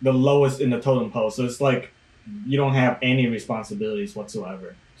 like the lowest in the totem pole. So it's like you don't have any responsibilities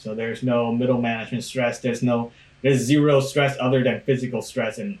whatsoever. So there's no middle management stress. There's zero stress other than physical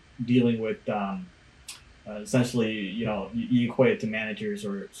stress and dealing with essentially, you equate it to managers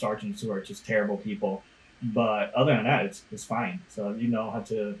or sergeants who are just terrible people. But other than that, it's fine. So you know how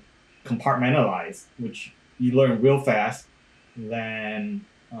to compartmentalize, which you learn real fast. Then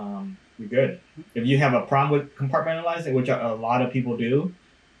you're good. If you have a problem with compartmentalizing, which a lot of people do,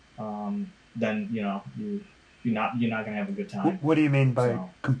 then you're not gonna have a good time. What do you mean by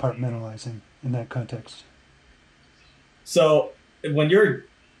compartmentalizing in that context? So when you're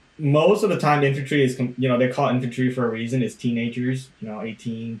most of the time, infantry is they call it infantry for a reason. It's teenagers,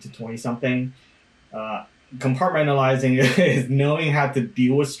 18 to 20 something. Compartmentalizing is knowing how to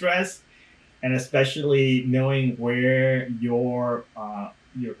deal with stress. And especially knowing where your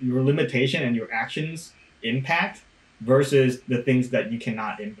limitation and your actions impact versus the things that you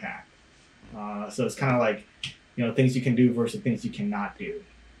cannot impact. So it's kind of like, things you can do versus things you cannot do.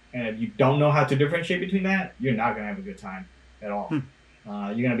 And if you don't know how to differentiate between that, you're not going to have a good time at all.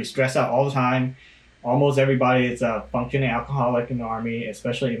 You're going to be stressed out all the time. Almost everybody is a functioning alcoholic in the Army,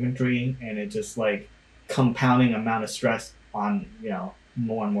 especially infantry. And it's just like compounding amount of stress on,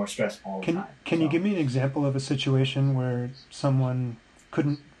 more and more stress all the time. Can you give me an example of a situation where someone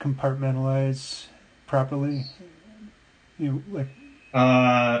couldn't compartmentalize properly?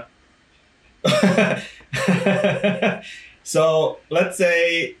 So let's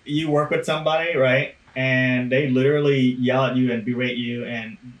say you work with somebody, right? And they literally yell at you and berate you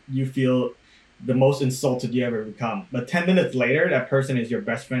and you feel the most insulted you ever become. But 10 minutes later, that person is your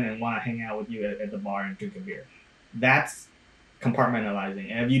best friend and want to hang out with you at the bar and drink a beer. That's compartmentalizing.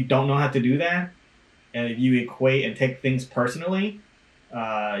 And if you don't know how to do that, and if you equate and take things personally,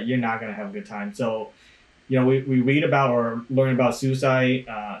 you're not going to have a good time. So, we read about or learn about suicide,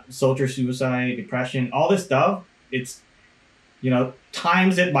 soldier suicide, depression, all this stuff. It's,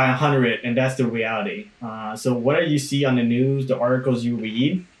 times it by 100, and that's the reality. So whatever you see on the news, the articles you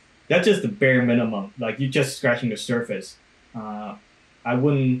read, that's just the bare minimum. Like, you're just scratching the surface. I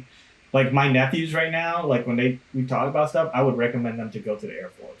wouldn't, like my nephews right now, like when we talk about stuff, I would recommend them to go to the Air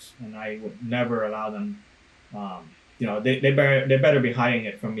Force, and I would never allow them. They better be hiding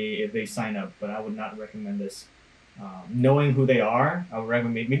it from me if they sign up, but I would not recommend this. Knowing who they are, I would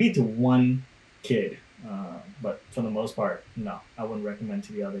recommend maybe to one kid, but for the most part, no, I wouldn't recommend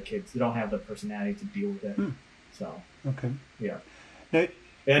to the other kids. They don't have the personality to deal with it. So okay, yeah. Now,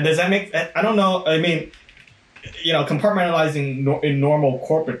 Yeah, does that make? I don't know. I mean, compartmentalizing in normal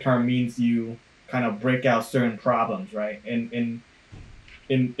corporate term means you kind of break out certain problems, right? And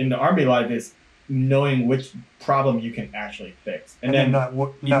in the army life is knowing which problem you can actually fix, and then not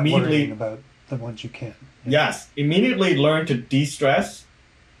worrying about the ones you can't. Yes, immediately learn to de-stress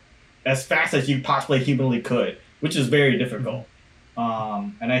as fast as you possibly humanly could, which is very difficult.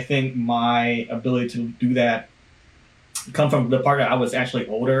 And I think my ability to do that come from the part that I was actually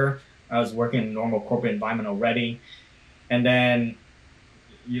older. I was working in a normal corporate environment already. And then,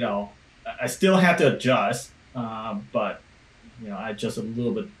 I still had to adjust, but, I adjust a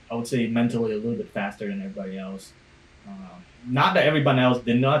little bit, I would say mentally a little bit faster than everybody else. Not that everybody else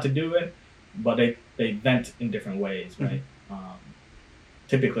didn't know how to do it, but they vent in different ways, right?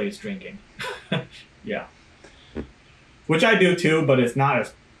 Typically it's drinking. Yeah. Which I do too, but it's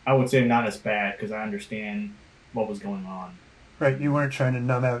not I would say not as bad because I understand what was going on. Right. You weren't trying to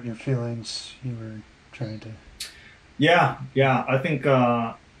numb out your feelings. You were trying to. Yeah. I think,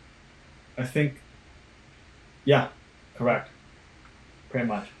 yeah, correct. Pretty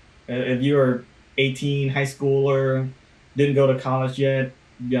much. If you were 18, high schooler, didn't go to college yet,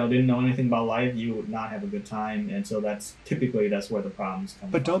 didn't know anything about life, you would not have a good time. And so that's where the problems come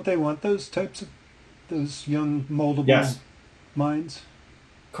from. But don't they want those those young moldable minds?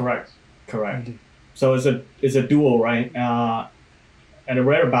 Correct. So it's a dual, right? And I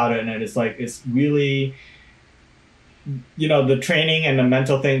read about it, and it's really, the training and the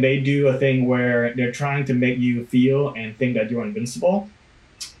mental thing. They do a thing where they're trying to make you feel and think that you're invincible,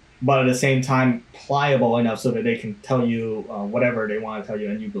 but at the same time pliable enough so that they can tell you whatever they want to tell you,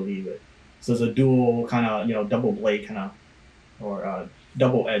 and you believe it. So it's a dual kind of double blade kind of, or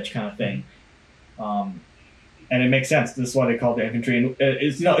double edge kind of thing. And it makes sense. This is why they call it the infantry. And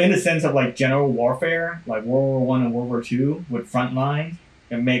it's in the sense of like general warfare, like World War I and World War II with front lines.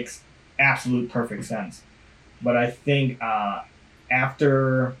 It makes absolute perfect sense. But I think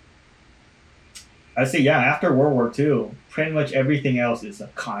after World War II, pretty much everything else is a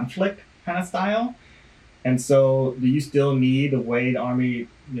conflict kind of style. And so, do you still need the way the army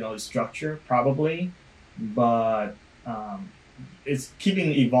is structured? Probably, but it's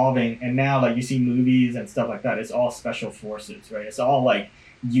keeping evolving, and now like you see movies and stuff like that, it's all special forces, right? It's all like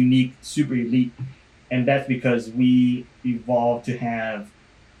unique, super elite, and that's because we evolved to have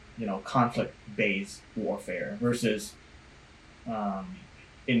conflict-based warfare versus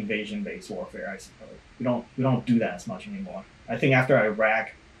invasion-based warfare. I suppose we don't do that as much anymore. I think after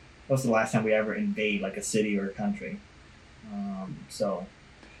Iraq, that was the last time we ever invade like a city or a country. So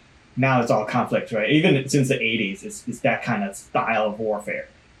now it's all conflict, right? Even since the 80s, it's that kind of style of warfare.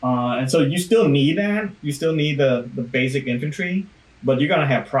 And so you still need that. You still need the basic infantry, but you're going to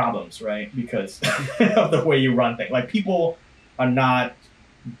have problems, right? Because of the way you run things. Like, people are not,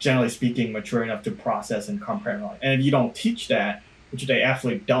 generally speaking, mature enough to process and compartmentalize. And if you don't teach that, which they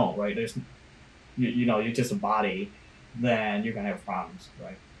absolutely don't, right? There's, you're just a body, then you're going to have problems,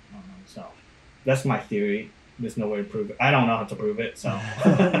 right? So that's my theory. There's no way to prove it. I don't know how to prove it, so.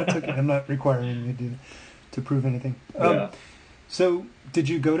 That's okay. I'm not requiring you to prove anything. So, did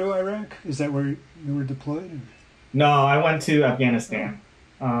you go to Iraq? Is that where you were deployed? No, I went to Afghanistan.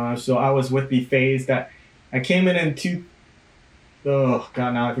 So I was with the phase that I came in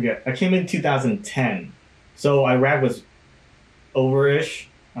now I forget. I came in 2010. So Iraq was over-ish.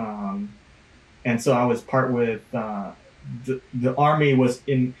 And so I was part with the army was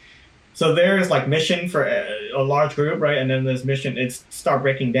in. So there's like mission for a large group, right? And then there's mission, it's start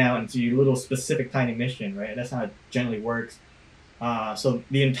breaking down into your little specific tiny mission, right? That's how it generally works. So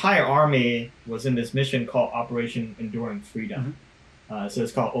the entire army was in this mission called Operation Enduring Freedom. So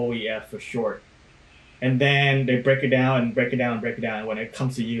it's called OEF for short. And then they break it down and break it down and break it down. And when it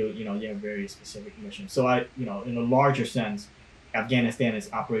comes to you have very specific missions. So in a larger sense, Afghanistan is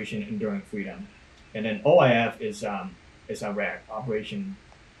Operation Enduring Freedom. And then OIF is Iraq, Operation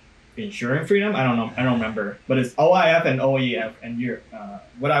Ensuring Freedom. I don't know. I don't remember. But it's OIF and OEF, and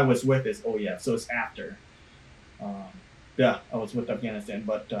what I was with is OEF. So it's after. I was with Afghanistan,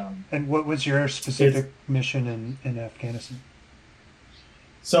 but. And what was your specific mission in Afghanistan?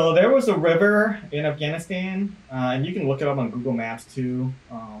 So there was a river in Afghanistan, and you can look it up on Google Maps too,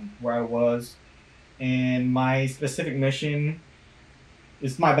 where I was. And my specific mission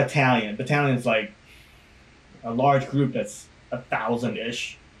is my battalion. Battalion is like a large group that's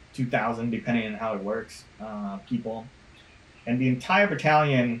 1,000-ish. 2,000, depending on how it works, people. And the entire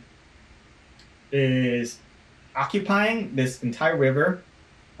battalion is occupying this entire river.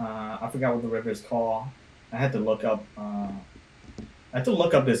 I forgot what the river is called. I had to look up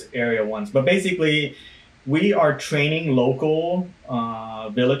this area once. But basically, we are training local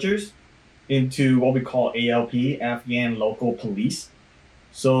villagers into what we call ALP, Afghan Local Police.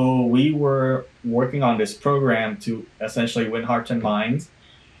 So we were working on this program to essentially win hearts and minds.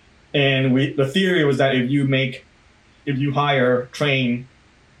 And the theory was that if you hire, train,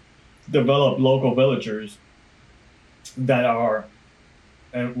 develop local villagers that are,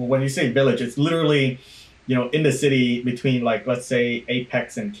 and when you say village, it's literally, in the city between, like, let's say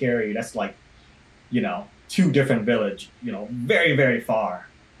Apex and Cary, that's like, two different village, very, very far.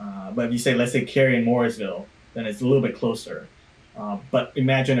 But if you say, let's say Cary and Morrisville, then it's a little bit closer. But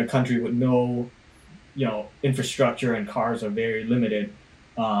imagine a country with no, infrastructure and cars are very limited.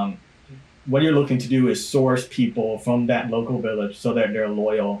 What you're looking to do is source people from that local village so that they're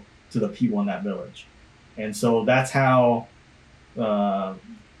loyal to the people in that village. And so that's how the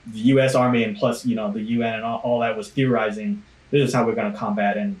U.S. Army and plus, the UN and all that was theorizing, this is how we're going to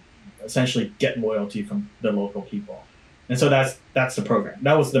combat and essentially get loyalty from the local people. And so that's the program.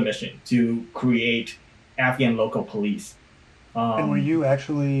 That was the mission, to create Afghan local police. And were you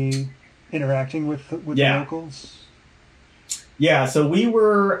actually interacting with the locals? Yeah, so we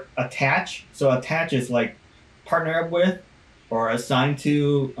were attached. So attached is like partner up with or assigned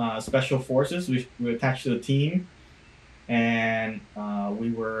to special forces. We were attached to the team. And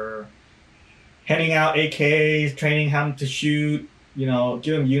we were handing out AKs, training them to shoot, give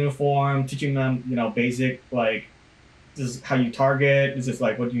them uniform, teaching them, basic, like, this is how you target, this is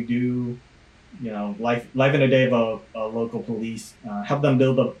like what you do, life in a day of a local police, help them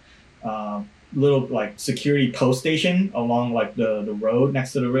build a little like security post station along like the road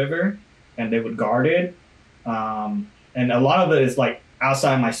next to the river, and they would guard it. And a lot of it is like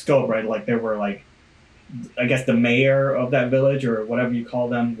outside my scope, right? Like there were like, I guess the mayor of that village or whatever you call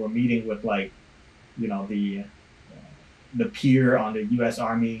them were meeting with like, the peer on the U.S.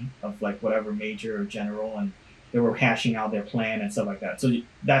 Army of like whatever major or general, and they were hashing out their plan and stuff like that. So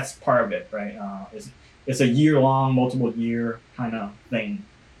that's part of it, right? It's a year-long, multiple-year kind of thing,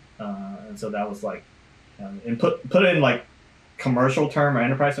 and so that was like, and put it in like commercial term or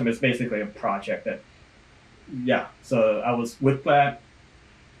enterprise term, it's basically a project that, yeah. So I was with that,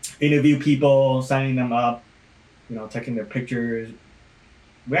 interview people, signing them up, taking their pictures.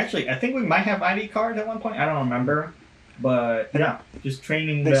 I think we might have ID cards at one point. I don't remember. But yeah, just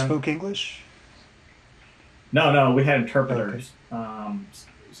training them. They spoke English? No, we had interpreters. Okay.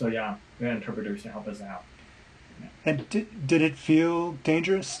 So yeah, we had interpreters to help us out. Yeah. And did it feel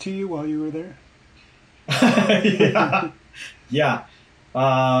dangerous to you while you were there? Yeah,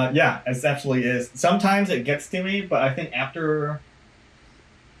 it absolutely is. Sometimes it gets to me, but I think after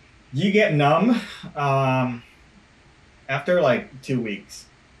you get numb, after like 2 weeks.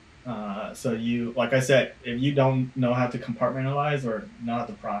 So you, like I said, if you don't know how to compartmentalize or know how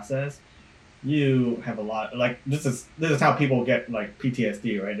to process, you have a lot, like this is how people get like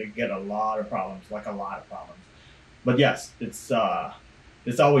PTSD, right? They get a lot of problems. But yes, it's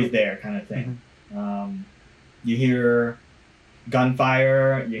always there kind of thing. Mm-hmm. You hear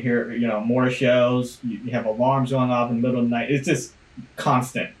gunfire, you hear, mortar shells, you have alarms going off in the middle of the night. It's just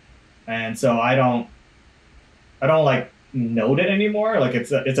constant. And so I don't like note it anymore. Like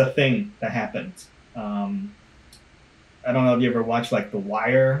it's a thing that happens. I don't know if you ever watched like The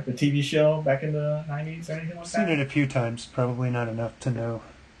Wire, the TV show back in the 90s or anything like that. I've seen it a few times, probably not enough to know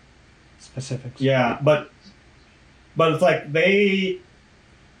specifics. Yeah, but it's like I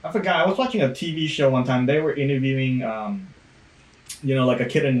forgot, I was watching a TV show one time. They were interviewing like a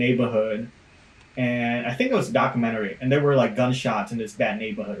kid in a neighborhood, and I think it was a documentary, and there were like gunshots in this bad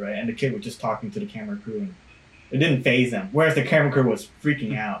neighborhood, right? And the kid was just talking to the camera crew, and it didn't faze them, whereas the camera crew was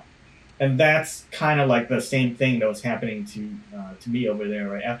freaking out. And that's kind of like the same thing that was happening to me over there,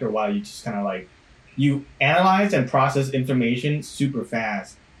 right? After a while, you just kind of like, you analyze and process information super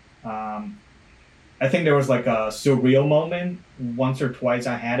fast. I think there was like a surreal moment, once or twice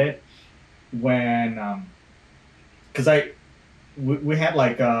I had it, when, because we had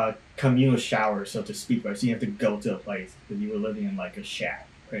like a communal shower, so to speak, right? So you have to go to a place, because you were living in like a shack,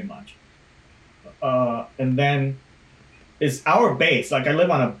 pretty much. And then it's our base. Like I live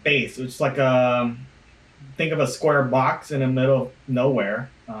on a base. It's like think of a square box in the middle of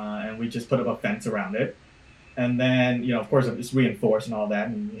nowhere, and we just put up a fence around it. And then of course it's reinforced and all that,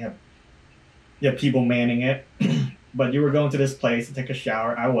 and you have people manning it. But you were going to this place to take a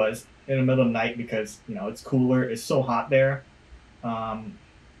shower. I was in the middle of the night because it's cooler. It's so hot there, and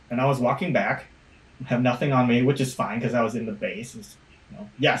I was walking back. Have nothing on me, which is fine because I was in the base.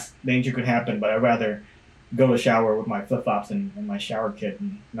 Yes, danger could happen, but I'd rather go to shower with my flip-flops and my shower kit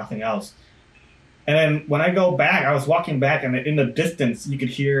and nothing else. And then when I go back, I was walking back, and in the distance I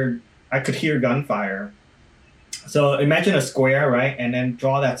could hear gunfire. So imagine a square, right? And then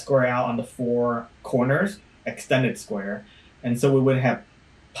draw that square out on the four corners, extended square. And so we would have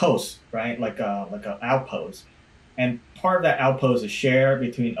posts, right? Like a outpost. And part of that outpost is shared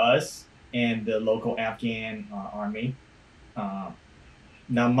between us and the local Afghan army. Uh,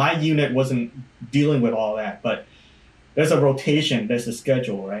 Now my unit wasn't dealing with all that, but there's a rotation, there's a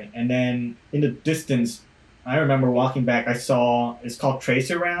schedule, right? And then in the distance, I remember walking back, I saw it's called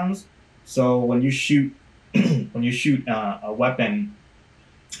tracer rounds. So when you shoot when you shoot a weapon,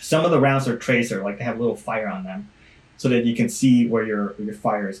 some of the rounds are tracer, like they have a little fire on them, so that you can see where your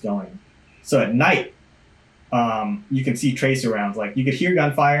fire is going. So at night, you can see tracer rounds, like you could hear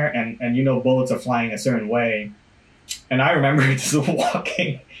gunfire and you know bullets are flying a certain way. And I remember just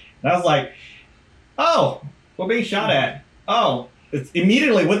walking, and I was like, "Oh, we're being shot at." Oh, it's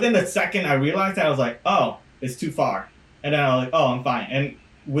immediately within a second I realized that I was like, "Oh, it's too far," and then I was like, "Oh, I'm fine." And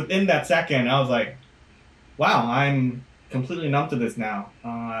within that second, I was like, "Wow, I'm completely numb to this now."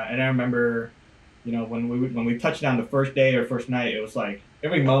 And I remember, when we touched down the first day or first night, it was like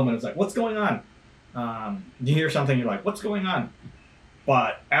every moment it was like, "What's going on?" You hear something, you're like, "What's going on?"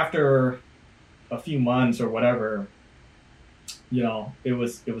 But after a few months or whatever, it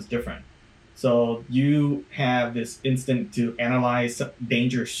was different. So you have this instinct to analyze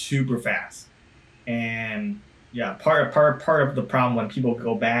danger super fast, and yeah, part of the problem when people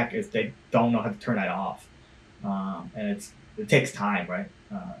go back is they don't know how to turn that off, and it takes time, right?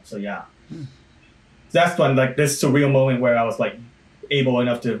 So yeah, that's when like this surreal moment where I was like able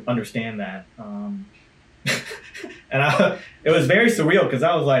enough to understand that, and it was very surreal because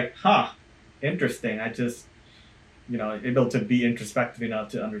I was like, huh, interesting. I just able to be introspective enough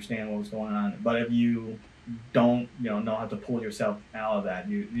to understand what was going on. But if you don't, know how to pull yourself out of that,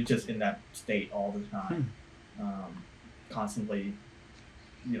 you're just in that state all the time, constantly,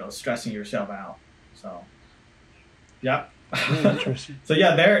 stressing yourself out. So, yeah. Really interesting. So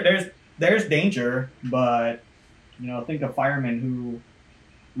yeah, there's danger, but think of firemen who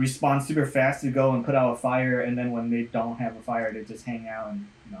respond super fast to go and put out a fire, and then when they don't have a fire, they just hang out and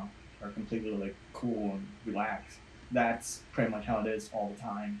are completely like cool and relaxed. That's pretty much how it is all the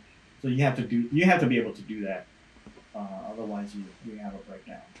time. So you have to be able to do that. Otherwise, you have a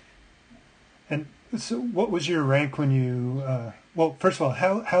breakdown. And so, what was your rank when you? Well, first of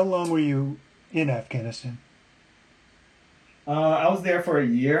all, how long were you in Afghanistan? I was there for a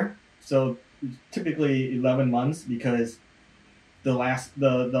year, so typically 11 months because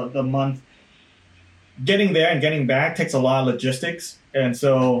the month getting there and getting back takes a lot of logistics. And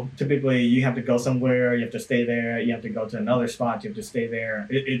so typically you have to go somewhere, you have to stay there, you have to go to another spot, you have to stay there.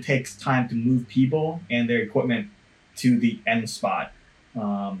 It takes time to move people and their equipment to the end spot.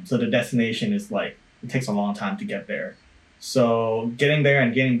 So the destination is like, it takes a long time to get there. So getting there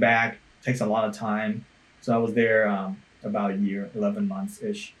and getting back takes a lot of time. So I was there about a year, 11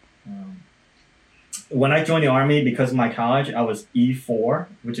 months-ish. When I joined the Army, because of my college, I was E4,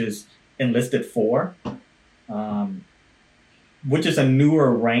 which is enlisted 4. Which is a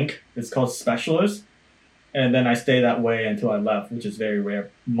newer rank. It's called specialist. And then I stayed that way until I left, which is very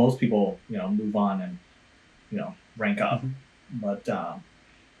rare. Most people, move on and, rank up. Mm-hmm. But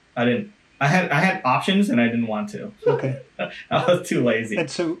I didn't. I had options and I didn't want to. Okay. I was too lazy. And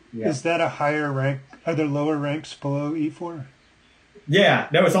so is that a higher rank? Are there lower ranks below E4? Yeah,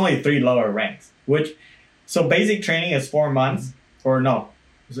 there was only 3 lower ranks. So basic training is 4 months. Or no.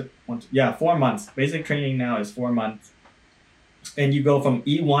 Is it 1? Yeah, 4 months. Basic training now is 4 months. And you go from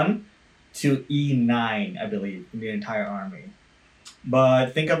E1 to E9, I believe, in the entire Army.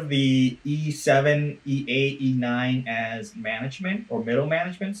 But think of the E7, E8, E9 as management or middle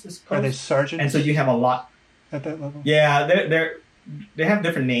management. Are they sergeants? And so you have a lot at that level. Yeah, they have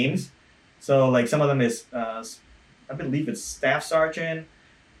different names. So like some of them is I believe it's staff sergeant.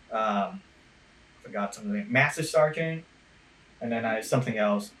 Forgot something. Master sergeant, and then something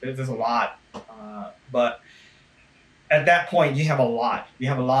else. There's a lot, but. At that point, you have a lot. You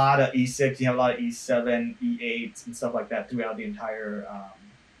have a lot of E6, you have a lot of E7, E8s, and stuff like that throughout the entire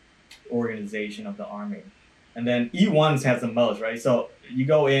organization of the Army. And then E1s has the most, right? So you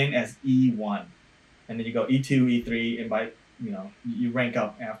go in as E1, and then you go E2, E3, and by you rank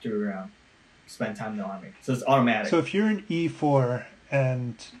up after spend time in the Army. So it's automatic. So if you're an E4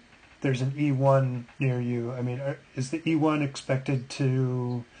 and there's an E1 near you, I mean, is the E1 expected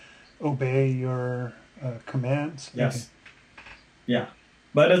to obey your commands? Yes. Okay. Yeah.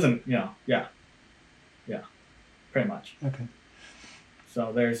 But it doesn't, yeah. Pretty much. Okay.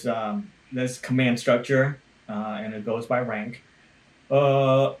 So there's command structure, and it goes by rank.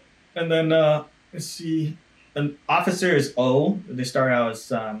 And then, let's see, an officer is O. They start out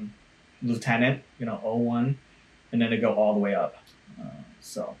as lieutenant, O1. and then they go all the way up.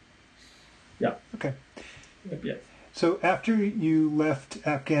 So, yeah. Okay. Yeah. So after you left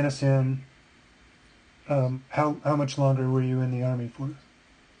Afghanistan, how much longer were you in the Army for?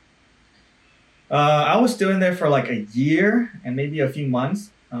 I was doing there for like a year and maybe a few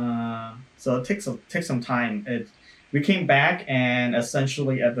months. So it takes some time. We came back, and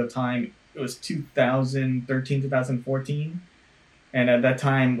essentially at the time it was 2013, 2014, and at that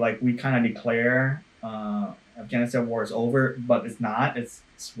time, like, we kind of declare Afghanistan war is over, but it's not. It's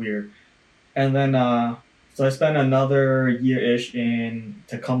weird. And then so I spent another year-ish in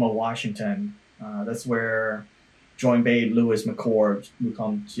Tacoma, Washington. That's where Joint Base Lewis McChord, we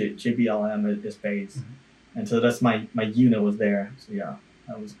call him JBLM, is based. Mm-hmm. And so that's my unit was there. So yeah,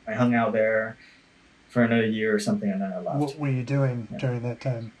 I hung out there for another year or something, and then I left. What were you doing during that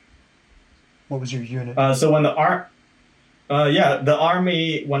time? What was your unit? So when the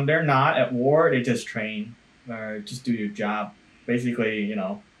Army, when they're not at war, they just train or just do your job. Basically,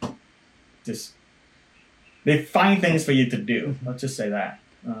 just they find things for you to do. Mm-hmm. Let's just say that.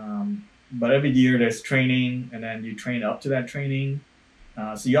 But every year there's training, and then you train up to that training.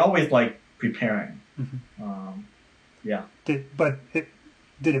 So you're always like preparing. Mm-hmm. Yeah. Did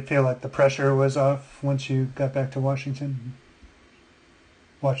it feel like the pressure was off once you got back to Washington?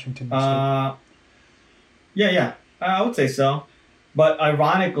 Washington State. Yeah. I would say so. But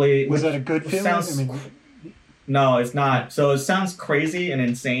ironically, was that a good feeling? No, it's not. So it sounds crazy and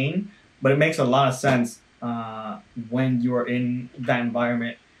insane, but it makes a lot of sense when you're in that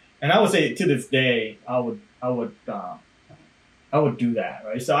environment. And I would say to this day, I would do that,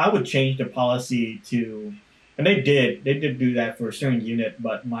 right? So I would change the policy to, and they did do that for a certain unit,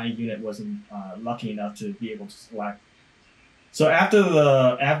 but my unit wasn't lucky enough to be able to select. So after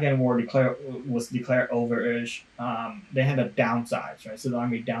the Afghan war was declared over-ish, they had to downsize, right? So the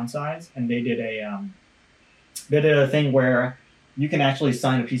Army downsized, and they did a thing where you can actually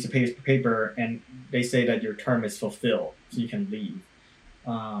sign a piece of paper, and they say that your term is fulfilled, so you can leave.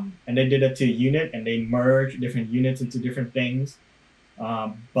 And they did it to a unit, and they merged different units into different things.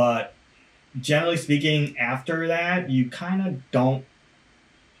 But generally speaking, after that, you kind of don't.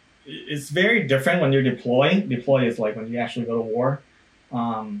 It's very different when you're deploying. Deploy is like when you actually go to war.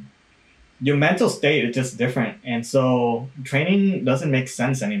 Your mental state is just different, and so training doesn't make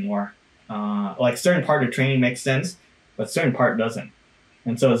sense anymore. Like certain part of training makes sense, but certain part doesn't,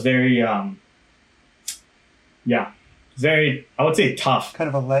 and so it's very, very, I would say, tough. Kind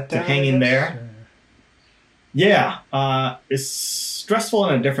of a letdown. To hang in there. Or? Yeah, it's stressful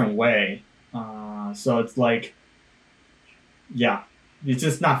in a different way. So it's like, it's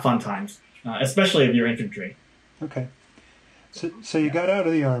just not fun times, especially if you're infantry. Okay. So you got out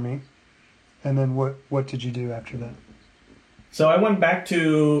of the Army, and then what did you do after that? So I went back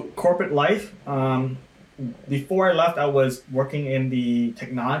to corporate life. Before I left, I was working in the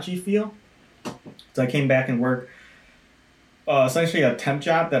technology field. So I came back and worked essentially a temp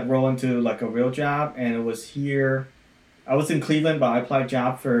job that rolled into like a real job, and it was here. I was in Cleveland, but I applied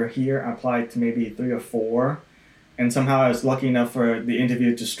job for here. I applied to maybe 3 or 4, and somehow I was lucky enough for the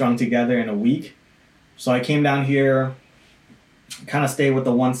interview to strung together in a week. So I came down here, kind of stayed with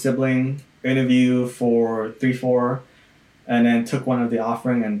the one sibling, interview for 3, 4, and then took one of the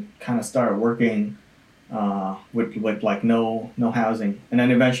offering and kind of started working with like no housing, and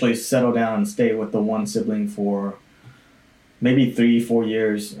then eventually settled down and stayed with the one sibling for maybe 3, 4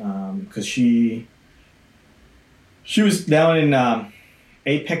 years, because she was down in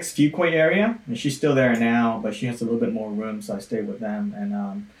Apex Fuquay area, and she's still there now, but she has a little bit more room, so I stayed with them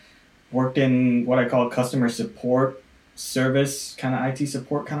and worked in what I call customer support service, kind of IT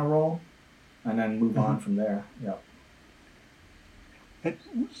support kind of role, and then move on from there. Yeah.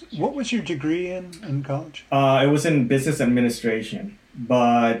 What was your degree in college? It was in business administration,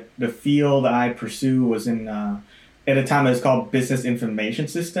 but the field I pursued was in, at the time it was called business information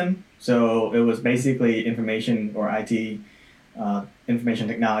system. So it was basically information or IT, information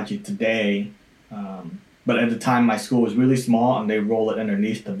technology today. But at the time my school was really small, and they roll it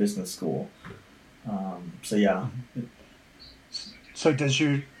underneath the business school. So yeah. So does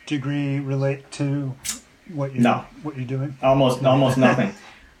your degree relate to what you're doing? Almost nothing.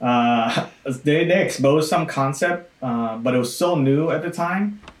 They exposed some concept, but it was so new at the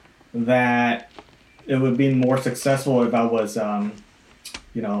time that it would be more successful if I was,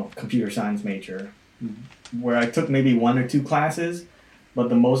 computer science major, where I took maybe 1 or 2 classes, but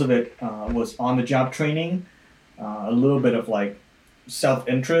the most of it was on-the-job training, a little bit of like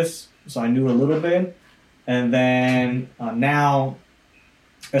self-interest, so I knew a little bit, and then now,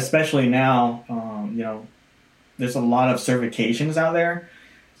 especially now, there's a lot of certifications out there.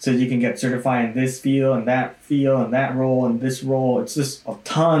 so you can get certified in this field and that role and this role. It's just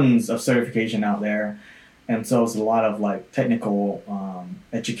tons of certification out there, and so it's a lot of like technical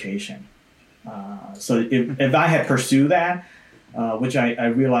education. So if I had pursued that, which I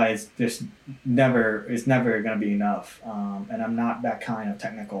realized it's never going to be enough, and I'm not that kind of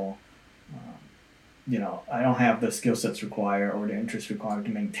technical. I don't have the skill sets required or the interest required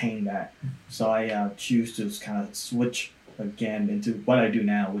to maintain that. So I choose to kind of switch again into what I do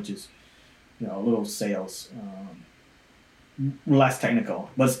now, which is, a little sales, less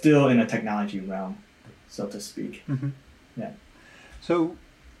technical, but still in a technology realm, so to speak. Mm-hmm. Yeah. So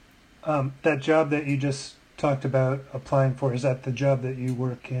that job that you just talked about applying for, is that the job that you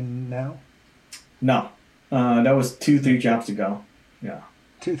work in now? No, that was 2-3 jobs ago. Yeah.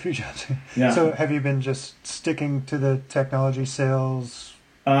 2-3 jobs. Yeah. So have you been just sticking to the technology sales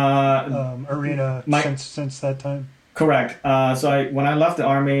arena since that time? Correct. So when I left the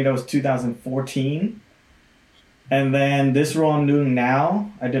Army, that was 2014. And then this role I'm doing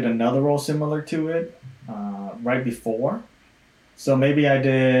now, I did another role similar to it right before. So maybe I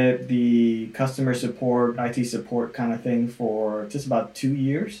did the customer support, IT support kind of thing for just about 2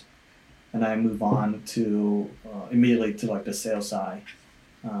 years. And I move on to immediately to like the sales side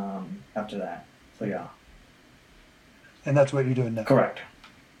after that. So yeah. And that's what you're doing now? Correct.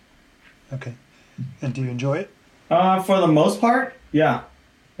 Okay. And do you enjoy it? For the most part, yeah,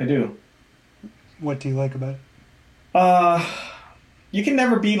 I do. What do you like about it? You can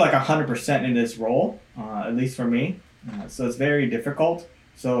never be like 100% in this role, at least for me. So it's very difficult.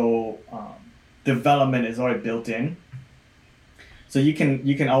 So development is already built in. So you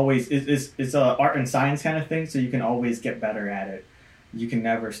can always, it's a art and science kind of thing. So you can always get better at it. You can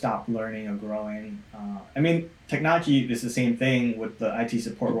never stop learning or growing. Technology is the same thing with the IT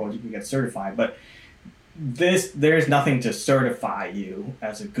support role. You can get certified, but there's nothing to certify you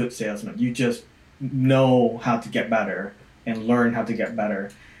as a good salesman. You just know how to get better and learn how to get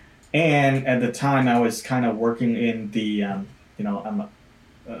better. And at the time, I was kind of working in the,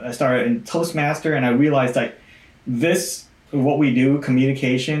 I started in Toastmaster, and I realized like what we do,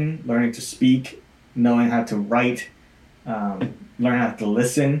 communication, learning to speak, knowing how to write, learn how to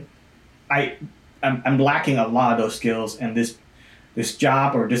listen. I'm lacking a lot of those skills, and this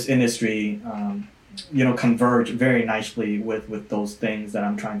job or this industry, converge very nicely with those things that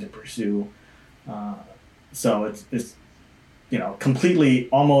I'm trying to pursue. So it's completely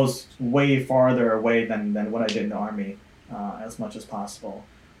almost way farther away than what I did in the Army, as much as possible,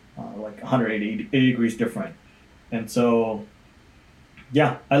 like 180 degrees different. And so,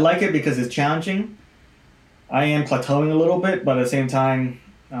 yeah, I like it because it's challenging. I am plateauing a little bit, but at the same time,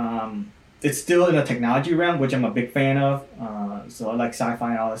 it's still in the technology realm, which I'm a big fan of. So I like sci-fi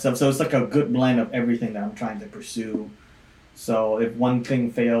and all that stuff. So it's like a good blend of everything that I'm trying to pursue. So if one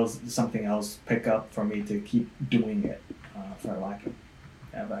thing fails, something else pick up for me to keep doing it, if I like it.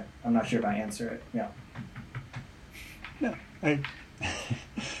 Yeah, but I'm not sure if I answer it. Yeah. No,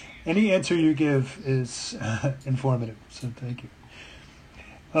 any answer you give is informative. So thank you.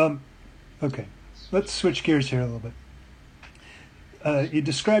 Okay, let's switch gears here a little bit. You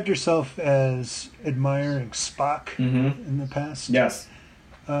described yourself as admiring Spock in the past. Yes.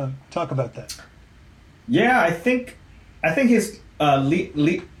 Talk about that. Yeah, I think his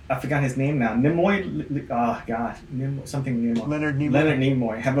I forgot his name now. Nimoy. Nimoy. Leonard Nimoy. Leonard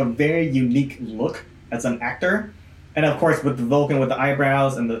Nimoy have a very unique look as an actor, and of course with the Vulcan with the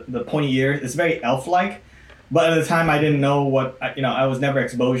eyebrows and the pointy ears, it's very elf-like. But at the time, I didn't know I was never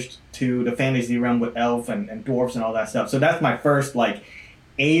exposed to the fantasy realm with elf and dwarves and all that stuff. So that's my first,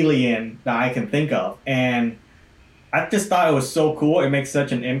 alien that I can think of. And I just thought it was so cool. It makes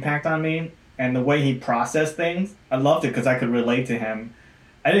such an impact on me. And the way he processed things, I loved it because I could relate to him.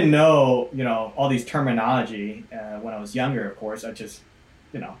 I didn't know, all these terminology when I was younger, of course. I just,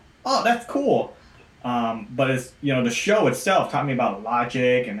 oh, that's cool. But it's, the show itself taught me about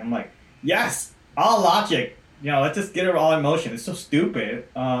logic. And I'm like, yes, all logic. Let's just get it all in motion. It's so stupid.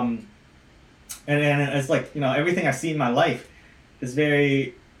 And it's like, everything I see in my life is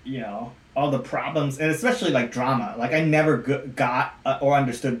very, all the problems, and especially drama. I never got or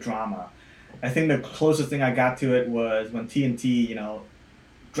understood drama. I think the closest thing I got to it was when TNT,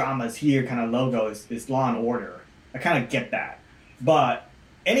 drama's here kind of logo is Law and Order. I kind of get that. But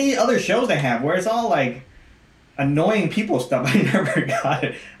any other shows they have where it's all annoying people stuff, I never got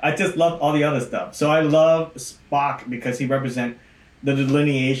it. I just love all the other stuff. So I love Spock because he represents the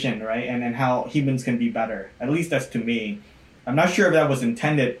delineation, right? And how humans can be better. At least that's to me. I'm not sure if that was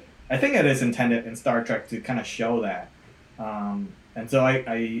intended. I think it is intended in Star Trek to kind of show that. And so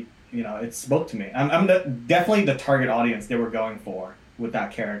I it spoke to me. I'm definitely the target audience they were going for with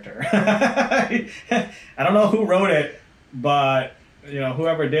that character. I don't know who wrote it, but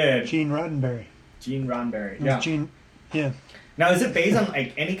whoever did. Gene Roddenberry. Gene Roddenberry. It was Gene. Yeah. Now, is it based on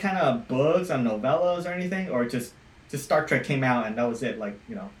like any kind of books, on novellas or anything, or just Star Trek came out and that was it? Like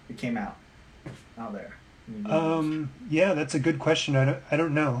it came out there. Yeah, that's a good question. I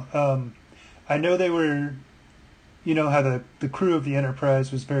don't know. I know they were. You know how the crew of the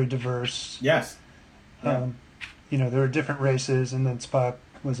Enterprise was very diverse. Yes. Yeah. There were different races, and then Spock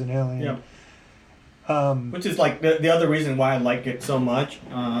was an alien. Yeah. Which is like the other reason why I like it so much.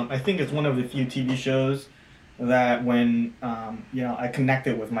 I think it's one of the few TV shows that when I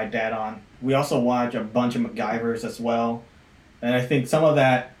connected with my dad on. We also watch a bunch of MacGyvers as well, and I think some of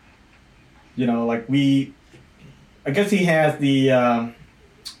that, I guess he has the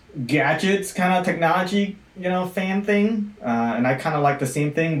gadgets kind of technology, fan thing, and I kind of like the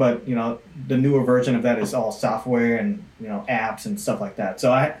same thing, but the newer version of that is all software and apps and stuff like that.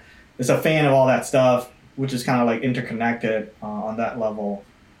 So I was a fan of all that stuff, which is kind of like interconnected on that level.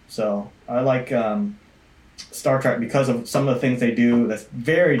 So I like Star Trek because of some of the things they do that's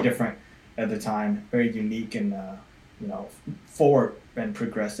very different at the time, very unique and forward and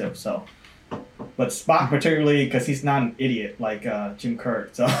progressive. So, but Spock particularly because he's not an idiot like Jim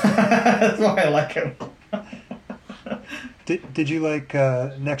Kirk, so that's why I like him. Did you like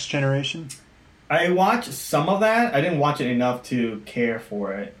Next Generation? I watched some of that. I didn't watch it enough to care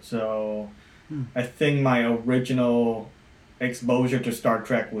for it. So I think my original exposure to Star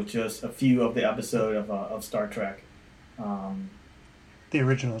Trek was just a few of the episodes of Star Trek. The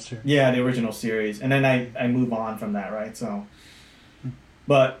original series. Yeah, the original series. And then I move on from that, right? So,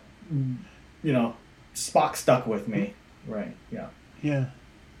 but, Spock stuck with me. Right, yeah. Yeah.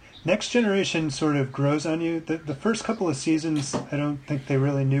 Next Generation sort of grows on you. The first couple of seasons, I don't think they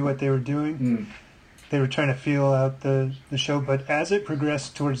really knew what they were doing. They were trying to feel out the show, but as it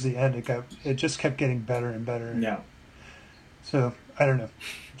progressed towards the end, it just kept getting better and better. Yeah. So, I don't know.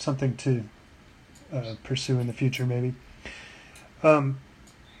 Something to pursue in the future, maybe. Now,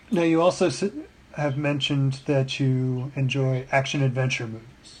 you also have mentioned that you enjoy action-adventure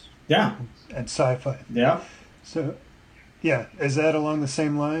movies. Yeah. And sci-fi. Yeah. So, yeah, is that along the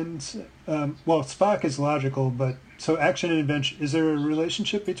same lines? Well, Spock is logical, but so action and adventure, is there a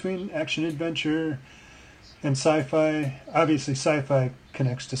relationship between action-adventure and sci-fi? Obviously, sci-fi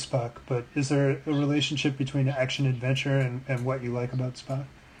connects to Spock, but is there a relationship between action-adventure and what you like about Spock?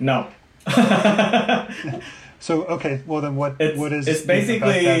 No. So, okay, well then what is it's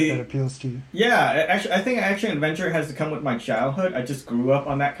basically about that appeals to you? Yeah, actually, I think action adventure has to come with my childhood. I just grew up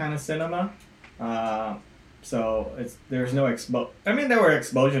on that kind of cinema. So there's no there were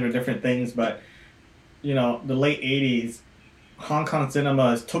exposure to different things, but the late 80s, Hong Kong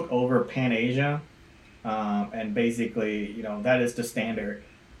cinemas took over Pan Asia, and basically, that is the standard.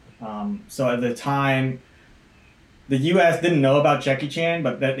 So at the time, the U.S. didn't know about Jackie Chan,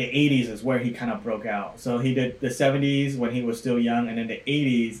 but the 80s is where he kind of broke out. So he did the 70s when he was still young, and in the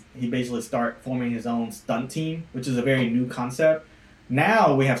 80s, he basically started forming his own stunt team, which is a very new concept.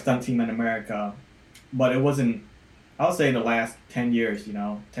 Now we have stunt team in America, but it wasn't, I would say in the last 10 years,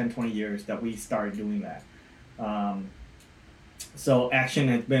 10, 20 years that we started doing that. So action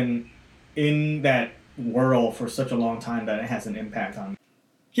has been in that world for such a long time that it has an impact on me.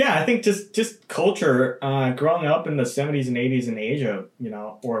 Yeah, I think just culture, growing up in the 70s and 80s in Asia,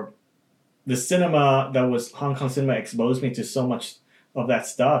 or the cinema that was Hong Kong cinema exposed me to so much of that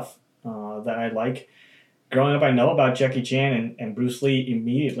stuff that I like. Growing up, I know about Jackie Chan and Bruce Lee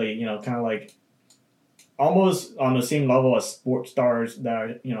immediately, kind of like almost on the same level as sports stars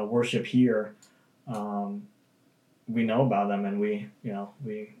that are, worship here. We know about them and we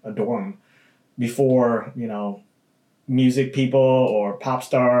adore them. Before, music people or pop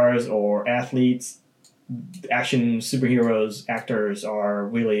stars or athletes, action superheroes, actors are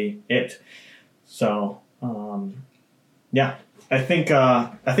really it. So, yeah, I think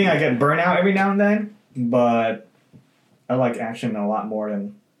I get burnout every now and then, but I like action a lot more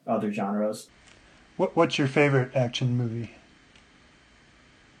than other genres. What's your favorite action movie?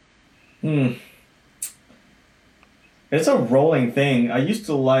 It's a rolling thing. I used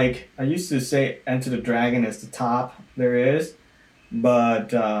to say Enter the Dragon is the top there is,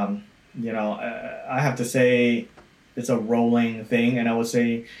 but I have to say it's a rolling thing, and I would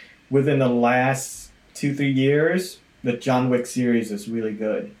say within the last 2-3 years, the John Wick series is really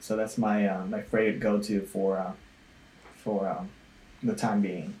good. So that's my my favorite go-to for the time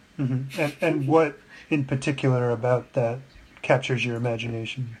being. Mm-hmm. And what in particular about that captures your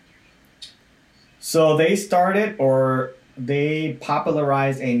imagination? So they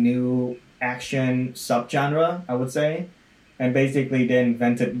popularized a new action subgenre, I would say. and basically they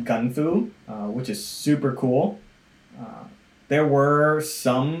invented gun fu, which is super cool. There were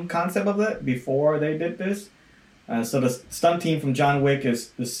some concept of it before they did this. So the stunt team from John Wick is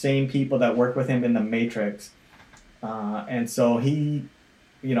the same people that work with him in The Matrix. And so he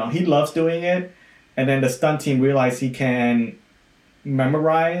loves doing it. And then the stunt team realized he can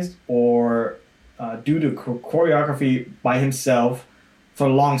memorize or do the choreography by himself for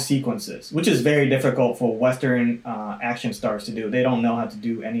long sequences, which is very difficult for Western action stars to do. They don't know how to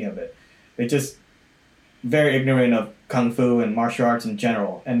do any of it. They just very ignorant of kung fu and martial arts in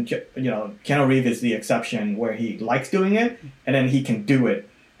general. And Keanu Reeves is the exception where he likes doing it, and then he can do it,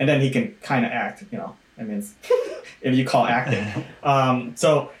 and then he can kind of act. If you call acting.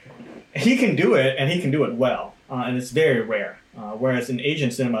 So he can do it, and he can do it well, and it's very rare. Whereas in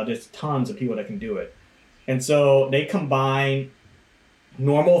Asian cinema, there's tons of people that can do it, and so they combine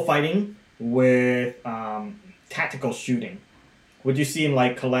normal fighting with tactical shooting. What you see in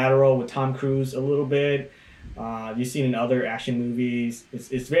like Collateral with Tom Cruise a little bit. You've seen in other action movies.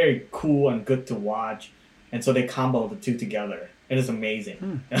 It's very cool and good to watch. And so they combo the two together. It is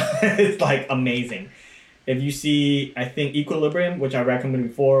amazing. It's like amazing. If you see, I think Equilibrium, which I recommended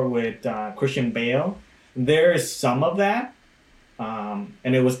before with Christian Bale, there is some of that.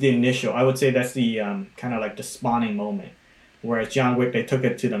 And it was the initial. I would say that's the kind of like the spawning moment. Whereas John Wick, they took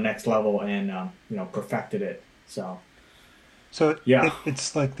it to the next level and perfected it. So yeah,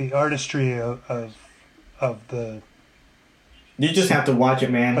 it's like the artistry of the. You just have to watch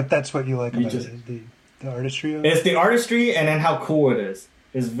it, man. But that's what you like about it, the artistry of it? It's the artistry and then how cool it is.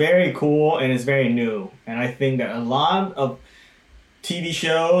 It's very cool and it's very new. And I think that a lot of TV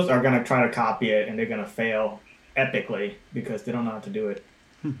shows are going to try to copy it and they're going to fail epically because they don't know how to do it.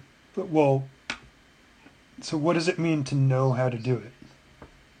 Well, so what does it mean to know how to do it?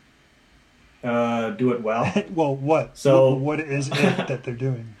 Do it well. Well, what? So what is it that they're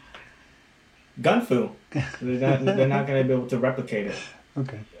doing? Gun fu. They're not going to be able to replicate it.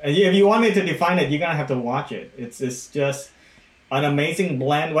 Okay. And if you want me to define it, you're going to have to watch it. It's just an amazing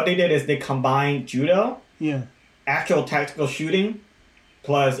blend. What they did is they combined judo, actual tactical shooting,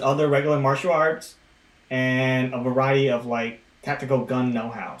 plus other regular martial arts, and a variety of like tactical gun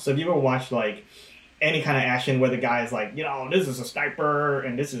know-how. So if you ever watch like any kind of action where the guy is like, this is a sniper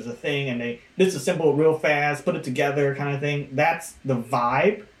and this is a thing and this is simple real fast, put it together kind of thing. That's the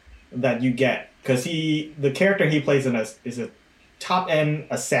vibe that you get. Because the character he plays in is a top-end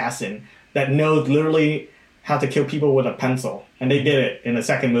assassin that knows literally how to kill people with a pencil. And they did it in the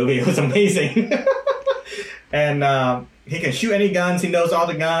second movie. It was amazing. And he can shoot any guns. He knows all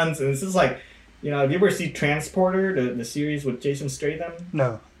the guns. And it's just like, have you ever seen Transporter, the series with Jason Statham?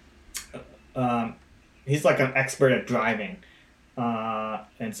 No. He's like an expert at driving.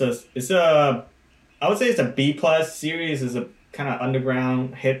 And so I would say it's a B+ series. Is a kind of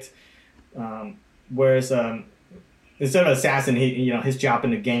underground hit. Whereas instead of assassin, his job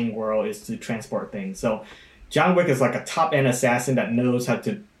in the gang world is to transport things. So John Wick is like a top-end assassin that knows how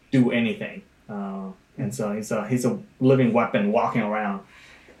to do anything. And so he's a living weapon walking around.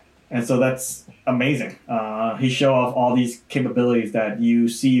 And so that's amazing. He show off all these capabilities that you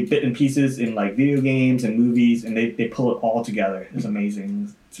see bit and pieces in like video games and movies, and they pull it all together. It's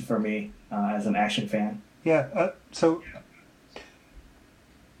amazing for me as an action fan. Yeah.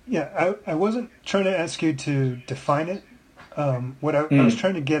 I wasn't trying to ask you to define it. What I was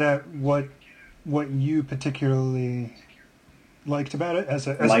trying to get at what you particularly liked about it as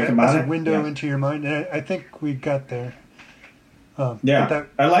a window into your mind, and I think we got there.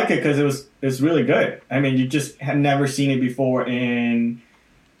 I like it because it's really good. I mean, you just had never seen it before in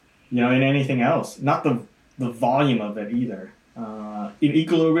anything else. Not the volume of it either. In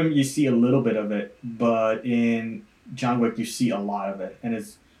Equilibrium, you see a little bit of it, but in John Wick, you see a lot of it, and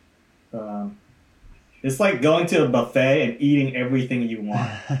it's like going to a buffet and eating everything you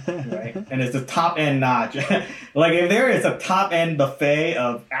want, right? And it's the top end notch. Like if there is a top end buffet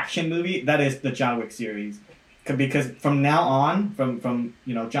of action movie, that is the John Wick series. Because from now on, from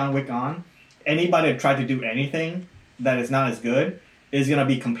John Wick on, anybody that tried to do anything that is not as good is gonna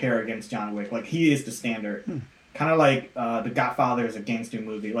be compared against John Wick. Like he is the standard. Kind of like The Godfather is a gangster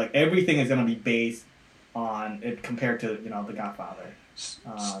movie. Like everything is gonna be based on it compared to The Godfather.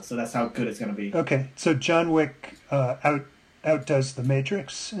 So that's how good it's gonna be. Okay, so John Wick outdoes The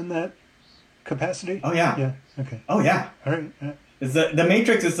Matrix in that capacity. Oh yeah. Yeah. Okay. Oh yeah. All right. The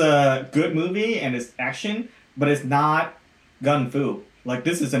Matrix is a good movie and it's action, but it's not gun fu. Like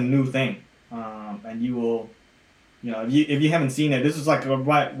this is a new thing, and you will, if you haven't seen it, this is like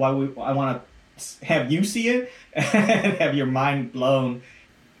why I want to have you see it and have your mind blown.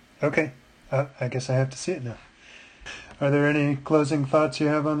 Okay, I guess I have to see it now. Are there any closing thoughts you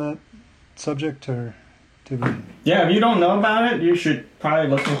have on that subject, or do we? Yeah, if you don't know about it, you should probably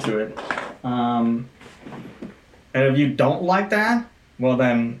look into it. And if you don't like that, well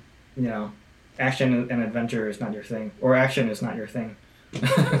then, action and adventure is not your thing, or action is not your thing.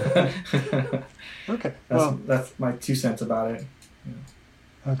 Okay. That's my 2 cents about it.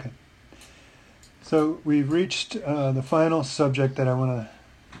 Okay. So we've reached the final subject that I want to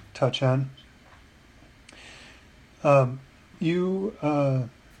touch on. You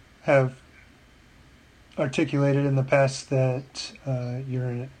have articulated in the past that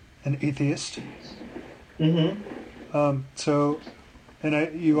you're an atheist. Mm-hmm.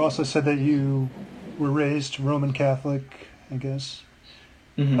 You also said that you were raised Roman Catholic, I guess.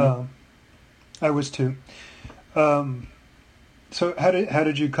 Mm-hmm. I was too. So how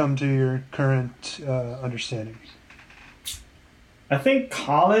did you come to your current understanding? I think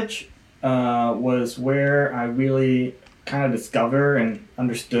college was where I really kind of discovered and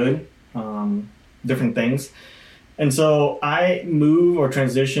understood different things. And so I moved or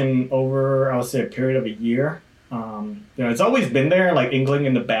transitioned over, I would say, a period of a year. It's always been there, like inkling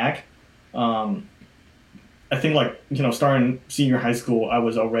in the back. I think starting senior high school, I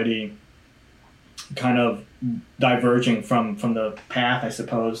was already kind of diverging from the path, I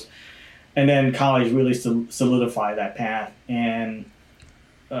suppose. And then college really solidified that path. And,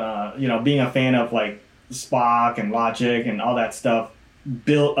 being a fan of like Spock and Logic and all that stuff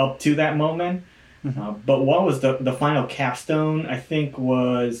built up to that moment. Mm-hmm. But what was the final capstone, I think,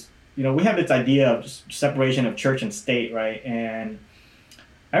 was, we have this idea of just separation of church and state, right? And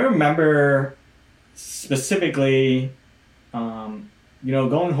I remember specifically, going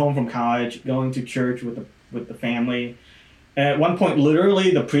home from college, going to church with the family. And at one point,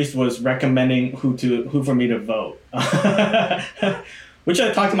 literally, the priest was recommending who for me to vote, which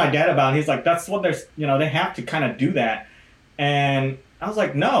I talked to my dad about. And he's like, "That's what they have to kind of do that." And I was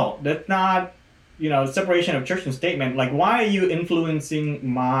like, "No, that's not, separation of church and state. Like, why are you influencing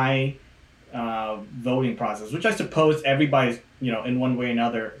my voting process?" Which I suppose everybody's, in one way or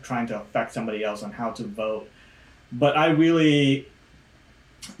another, trying to affect somebody else on how to vote. But I really,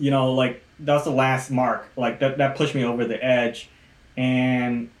 that was the last mark. Like that pushed me over the edge,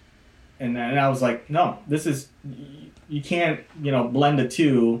 and then I was like, no, this is, you can't, blend the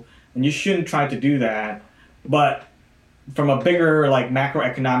two, and you shouldn't try to do that. But from a bigger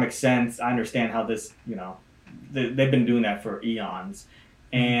macroeconomic sense, I understand how this, they've been doing that for eons,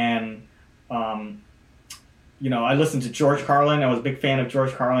 and I listened to George Carlin. I was a big fan of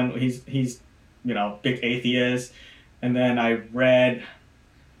George Carlin. He's big atheist, and then I read.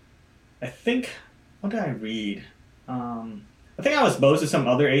 What did I read? I think I was exposed to some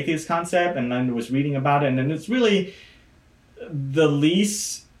other atheist concept and then was reading about it. And then it's really the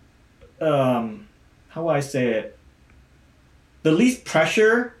least, how will I say it? The least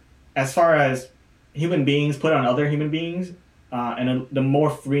pressure as far as human beings put on other human beings, and the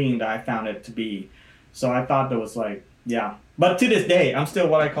more freeing that I found it to be. So I thought that was yeah. But to this day, I'm still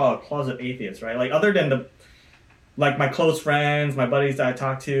what I call a closet atheist, right? Like other than my close friends, my buddies that I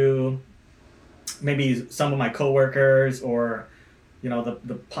talk to, maybe some of my coworkers or,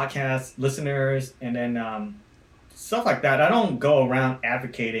 the podcast listeners, and then stuff like that. I don't go around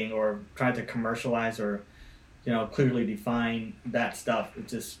advocating or trying to commercialize or, clearly define that stuff.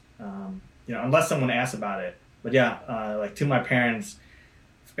 It's just, unless someone asks about it. But yeah, to my parents,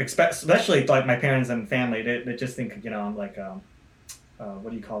 especially my parents and family, they just think, I'm what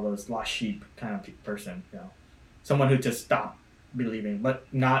do you call those, lost sheep kind of person, someone who just stopped believing, but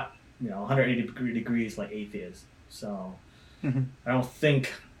not 180 degrees like atheists. So mm-hmm. I don't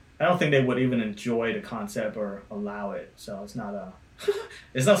think they would even enjoy the concept or allow it. So it's not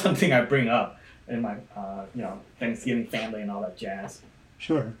it's not something I bring up in my Thanksgiving family and all that jazz.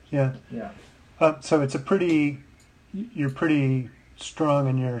 Sure. Yeah. Yeah. So you're pretty strong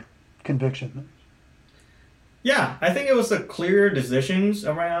in your conviction. Yeah, I think it was a clear decisions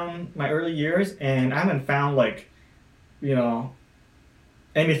around my early years, and I haven't found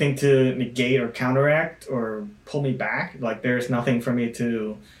anything to negate or counteract or pull me back. There's nothing for me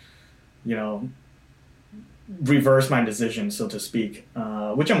to, reverse my decision, so to speak,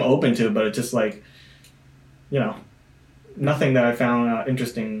 which I'm open to, but it's just nothing that I found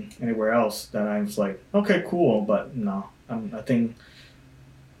interesting anywhere else that I was okay, cool, but no, I think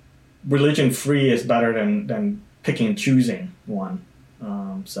religion free is better than picking and choosing one.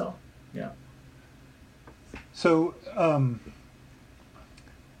 So, yeah. So,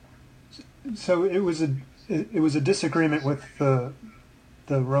 So it was a disagreement with the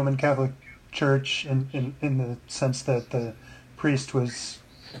Roman Catholic Church in the sense that the priest was,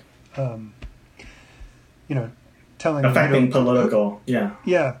 telling affecting you to, political. Yeah.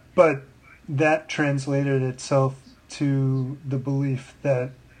 Yeah, but that translated itself to the belief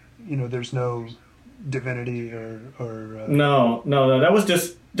that there's no divinity or No. That was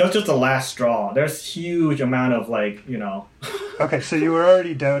just the last straw. There's huge amount of Okay, so you were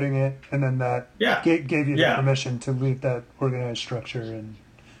already doubting it, and then that Yeah. gave you the Yeah. permission to leave that organized structure and.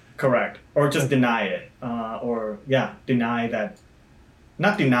 Correct. Or just deny it. Deny that.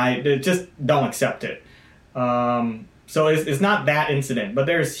 Not deny it, just don't accept it. So it's not that incident, but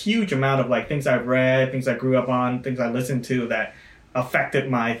there's huge amount of things I've read, things I grew up on, things I listened to that affected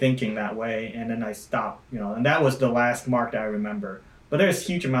my thinking that way, and then I stopped, and that was the last mark that I remember. But there's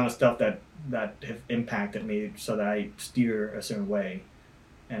huge amount of stuff that have impacted me so that I steer a certain way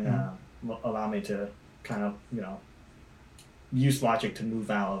and allow me to kind of, use logic to move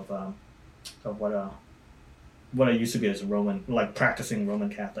out of what I used to be as a Roman, practicing Roman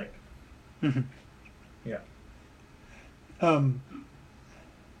Catholic. Mm-hmm. Yeah.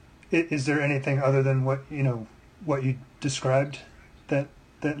 Is there anything other than what you described that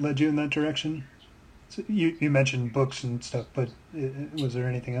led you in that direction? So you mentioned books and stuff, but was there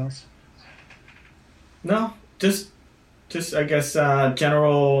anything else? No, just I guess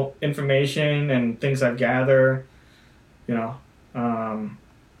general information and things I've gathered. I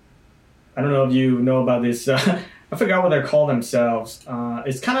don't know if you know about this. I forgot what they call themselves.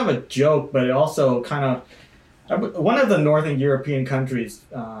 It's kind of a joke, but it also kind of one of the Northern European countries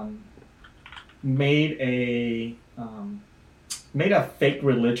made a fake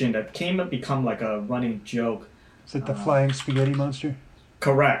religion that came to become like a running joke. Is it the flying spaghetti monster?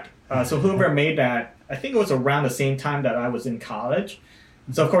 Correct. So whoever made that, I think it was around the same time that I was in college.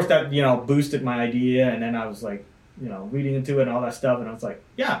 So of course that boosted my idea, and then I was reading into it and all that stuff, and I was like,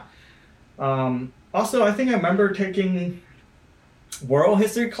 yeah. Also, I think I remember taking world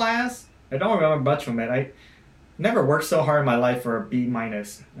history class. I don't remember much from it. I never worked so hard in my life for a B-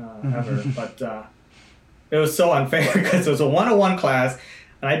 ever, but it was so unfair because it was a 101 class,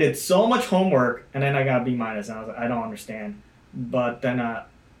 and I did so much homework, and then I got a B-, and I was like, I don't understand. But then I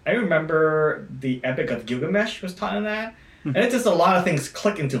remember the Epic of Gilgamesh was taught in that, and it's just a lot of things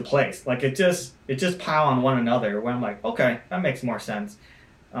click into place. Like it just pile on one another. Where I'm like, okay, that makes more sense.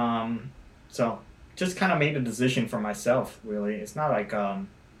 So just kind of made a decision for myself. Really, it's not like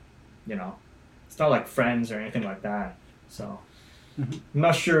it's not like Friends or anything like that. So I'm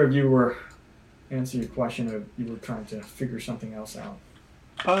not sure if you were answering your question or if you were trying to figure something else out.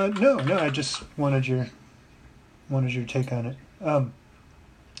 No, I just wanted your take on it.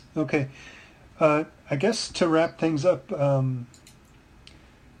 Okay. I guess to wrap things up, you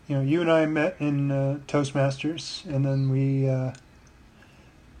and I met in Toastmasters, and then we,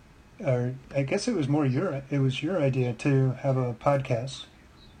 I guess it was your idea to have a podcast.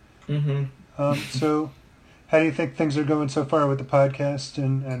 Mm-hmm. So how do you think things are going so far with the podcast,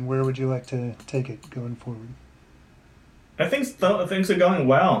 and where would you like to take it going forward? I think things are going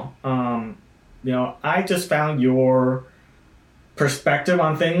well. I just found your perspective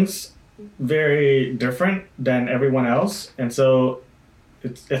on things very different than everyone else, and so I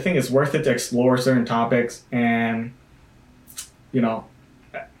think it's worth it to explore certain topics. And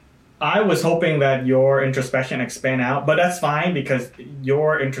I was hoping that your introspection expand out, but that's fine because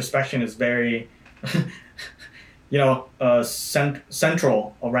your introspection is very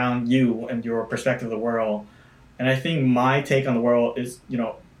central around you and your perspective of the world. And I think my take on the world is,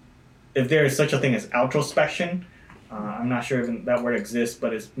 if there is such a thing as outrospection, I'm not sure if that word exists,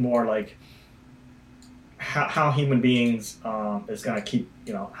 but it's more like how human beings is going to keep,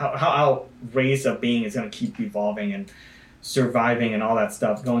 how our race of being is going to keep evolving and surviving and all that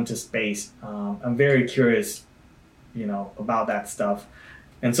stuff, going to space. I'm very curious, about that stuff.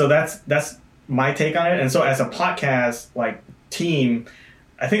 And so that's my take on it. And so as a podcast team,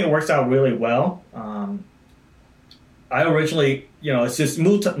 I think it works out really well. I originally, it's just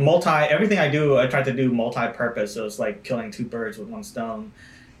everything I do, I try to do multi-purpose. So it's like killing two birds with one stone.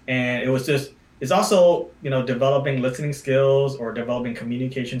 And it's also, developing listening skills or developing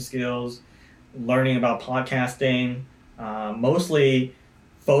communication skills, learning about podcasting, mostly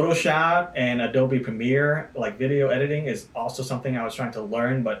Photoshop and Adobe Premiere, video editing is also something I was trying to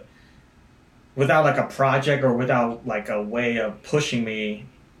learn, but without a project or without a way of pushing me,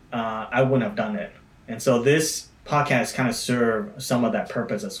 I wouldn't have done it. And so this podcast kind of serve some of that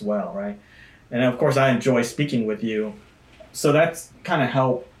purpose as well, right? And of course, I enjoy speaking with you, so that's kind of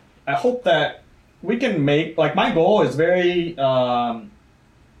help. I hope that we can make my goal is very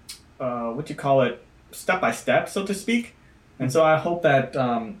step by step, so to speak. And so I hope that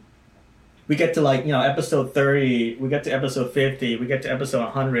we get to episode 30, we get to episode 50, we get to episode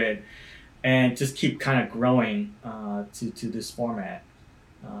 100, and just keep kind of growing to this format,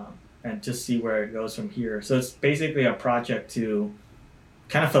 and just see where it goes from here. So it's basically a project to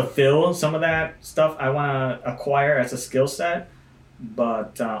kind of fulfill some of that stuff I want to acquire as a skill set,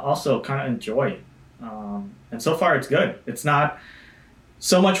 but also kind of enjoy. And so far it's good. It's not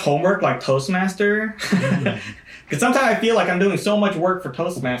so much homework like Toastmaster, because sometimes I feel like I'm doing so much work for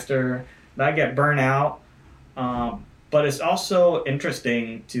Toastmaster that I get burnt out. But it's also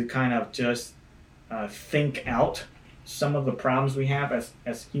interesting to kind of just think out some of the problems we have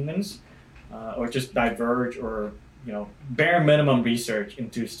as humans, or just diverge, or bare minimum research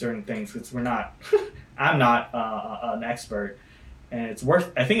into certain things, because we're not I'm not an expert, and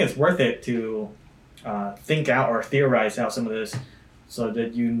I think it's worth it to think out or theorize out some of this, so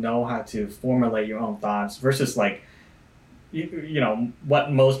that you know how to formulate your own thoughts, versus like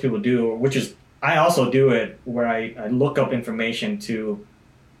what most people do, which is I also do it, where I look up information to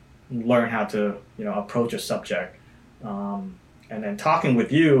learn how to approach a subject, and then talking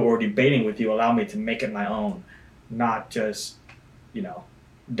with you or debating with you allow me to make it my own, not just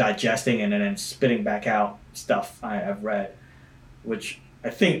digesting it and then spitting back out stuff I've read, which I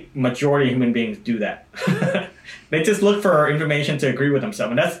think majority of human beings do that. They just look for information to agree with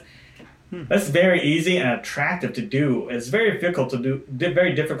themselves, and that's very easy and attractive to do. It's very difficult to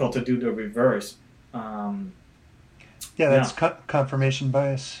do the reverse. That's confirmation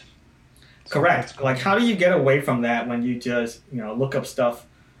bias. Correct. Like, how do you get away from that when you just look up stuff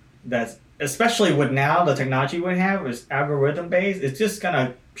that's, especially with now the technology we have is algorithm based? It's just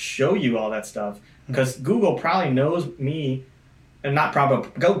gonna show you all that stuff, because Google probably knows me, and not probably,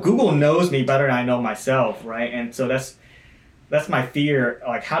 Google knows me better than I know myself, right? And so that's my fear.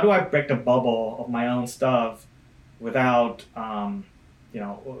 Like, how do I break the bubble of my own stuff without, and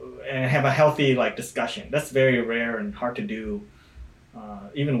have a healthy discussion? That's very rare and hard to do,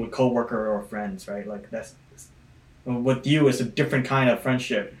 even with coworker or friends, right? Like, that's with you, it's a different kind of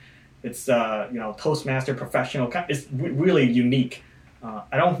friendship. It's Toastmaster professional. It's really unique.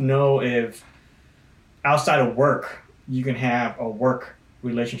 I don't know if outside of work you can have a work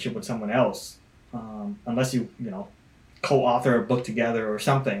relationship with someone else, unless you co-author a book together or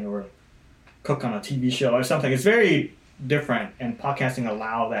something, or cook on a TV show or something. It's very different, and podcasting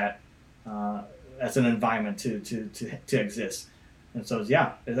allow that as an environment to exist. And so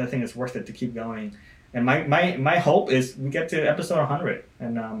I think it's worth it to keep going. And my hope is we get to episode 100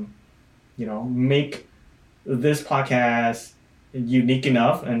 and make this podcast unique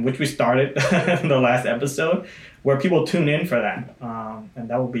enough, and which we started in the last episode, where people tune in for that, and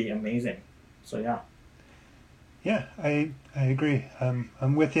that would be amazing. So yeah, I agree.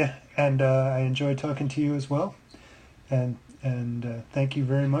 I'm with you, and I enjoyed talking to you as well, and thank you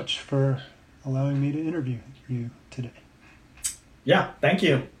very much for allowing me to interview you today. Yeah, thank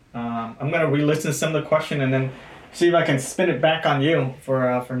you. I'm gonna re-listen to some of the question and then see if I can spin it back on you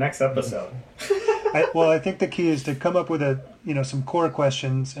for next episode. I think the key is to come up with some core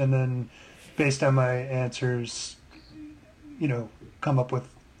questions, and then based on my answers, come up with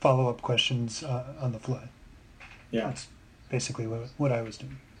follow-up questions on the fly. Yeah, that's basically what I was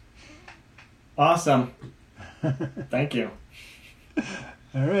doing. Awesome. Thank you.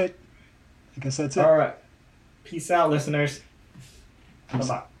 All right. I guess that's it. All right. Peace out, listeners.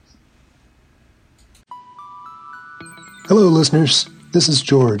 Bye-bye. Hello, listeners. This is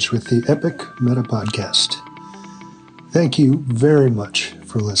George with the Epic Meta Podcast. Thank you very much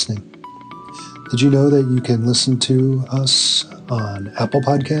for listening. Did you know that you can listen to us on Apple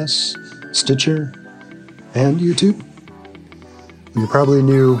Podcasts, Stitcher, and YouTube? You probably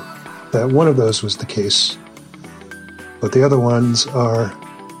knew that one of those was the case, but the other ones are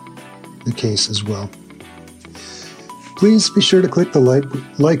the case as well. Please be sure to click the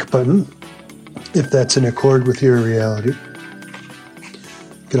like button if that's in accord with your reality.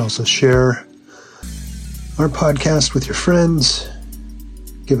 You can also share our podcast with your friends,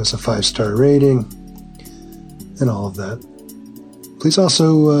 give us a 5-star rating, and all of that. Please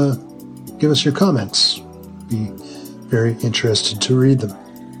also give us your comments. Be very interested to read them.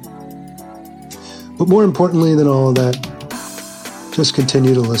 But more importantly than all of that, just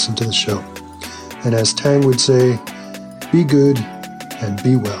continue to listen to the show. And as Tang would say, be good and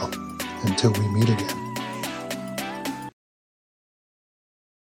be well until we meet again.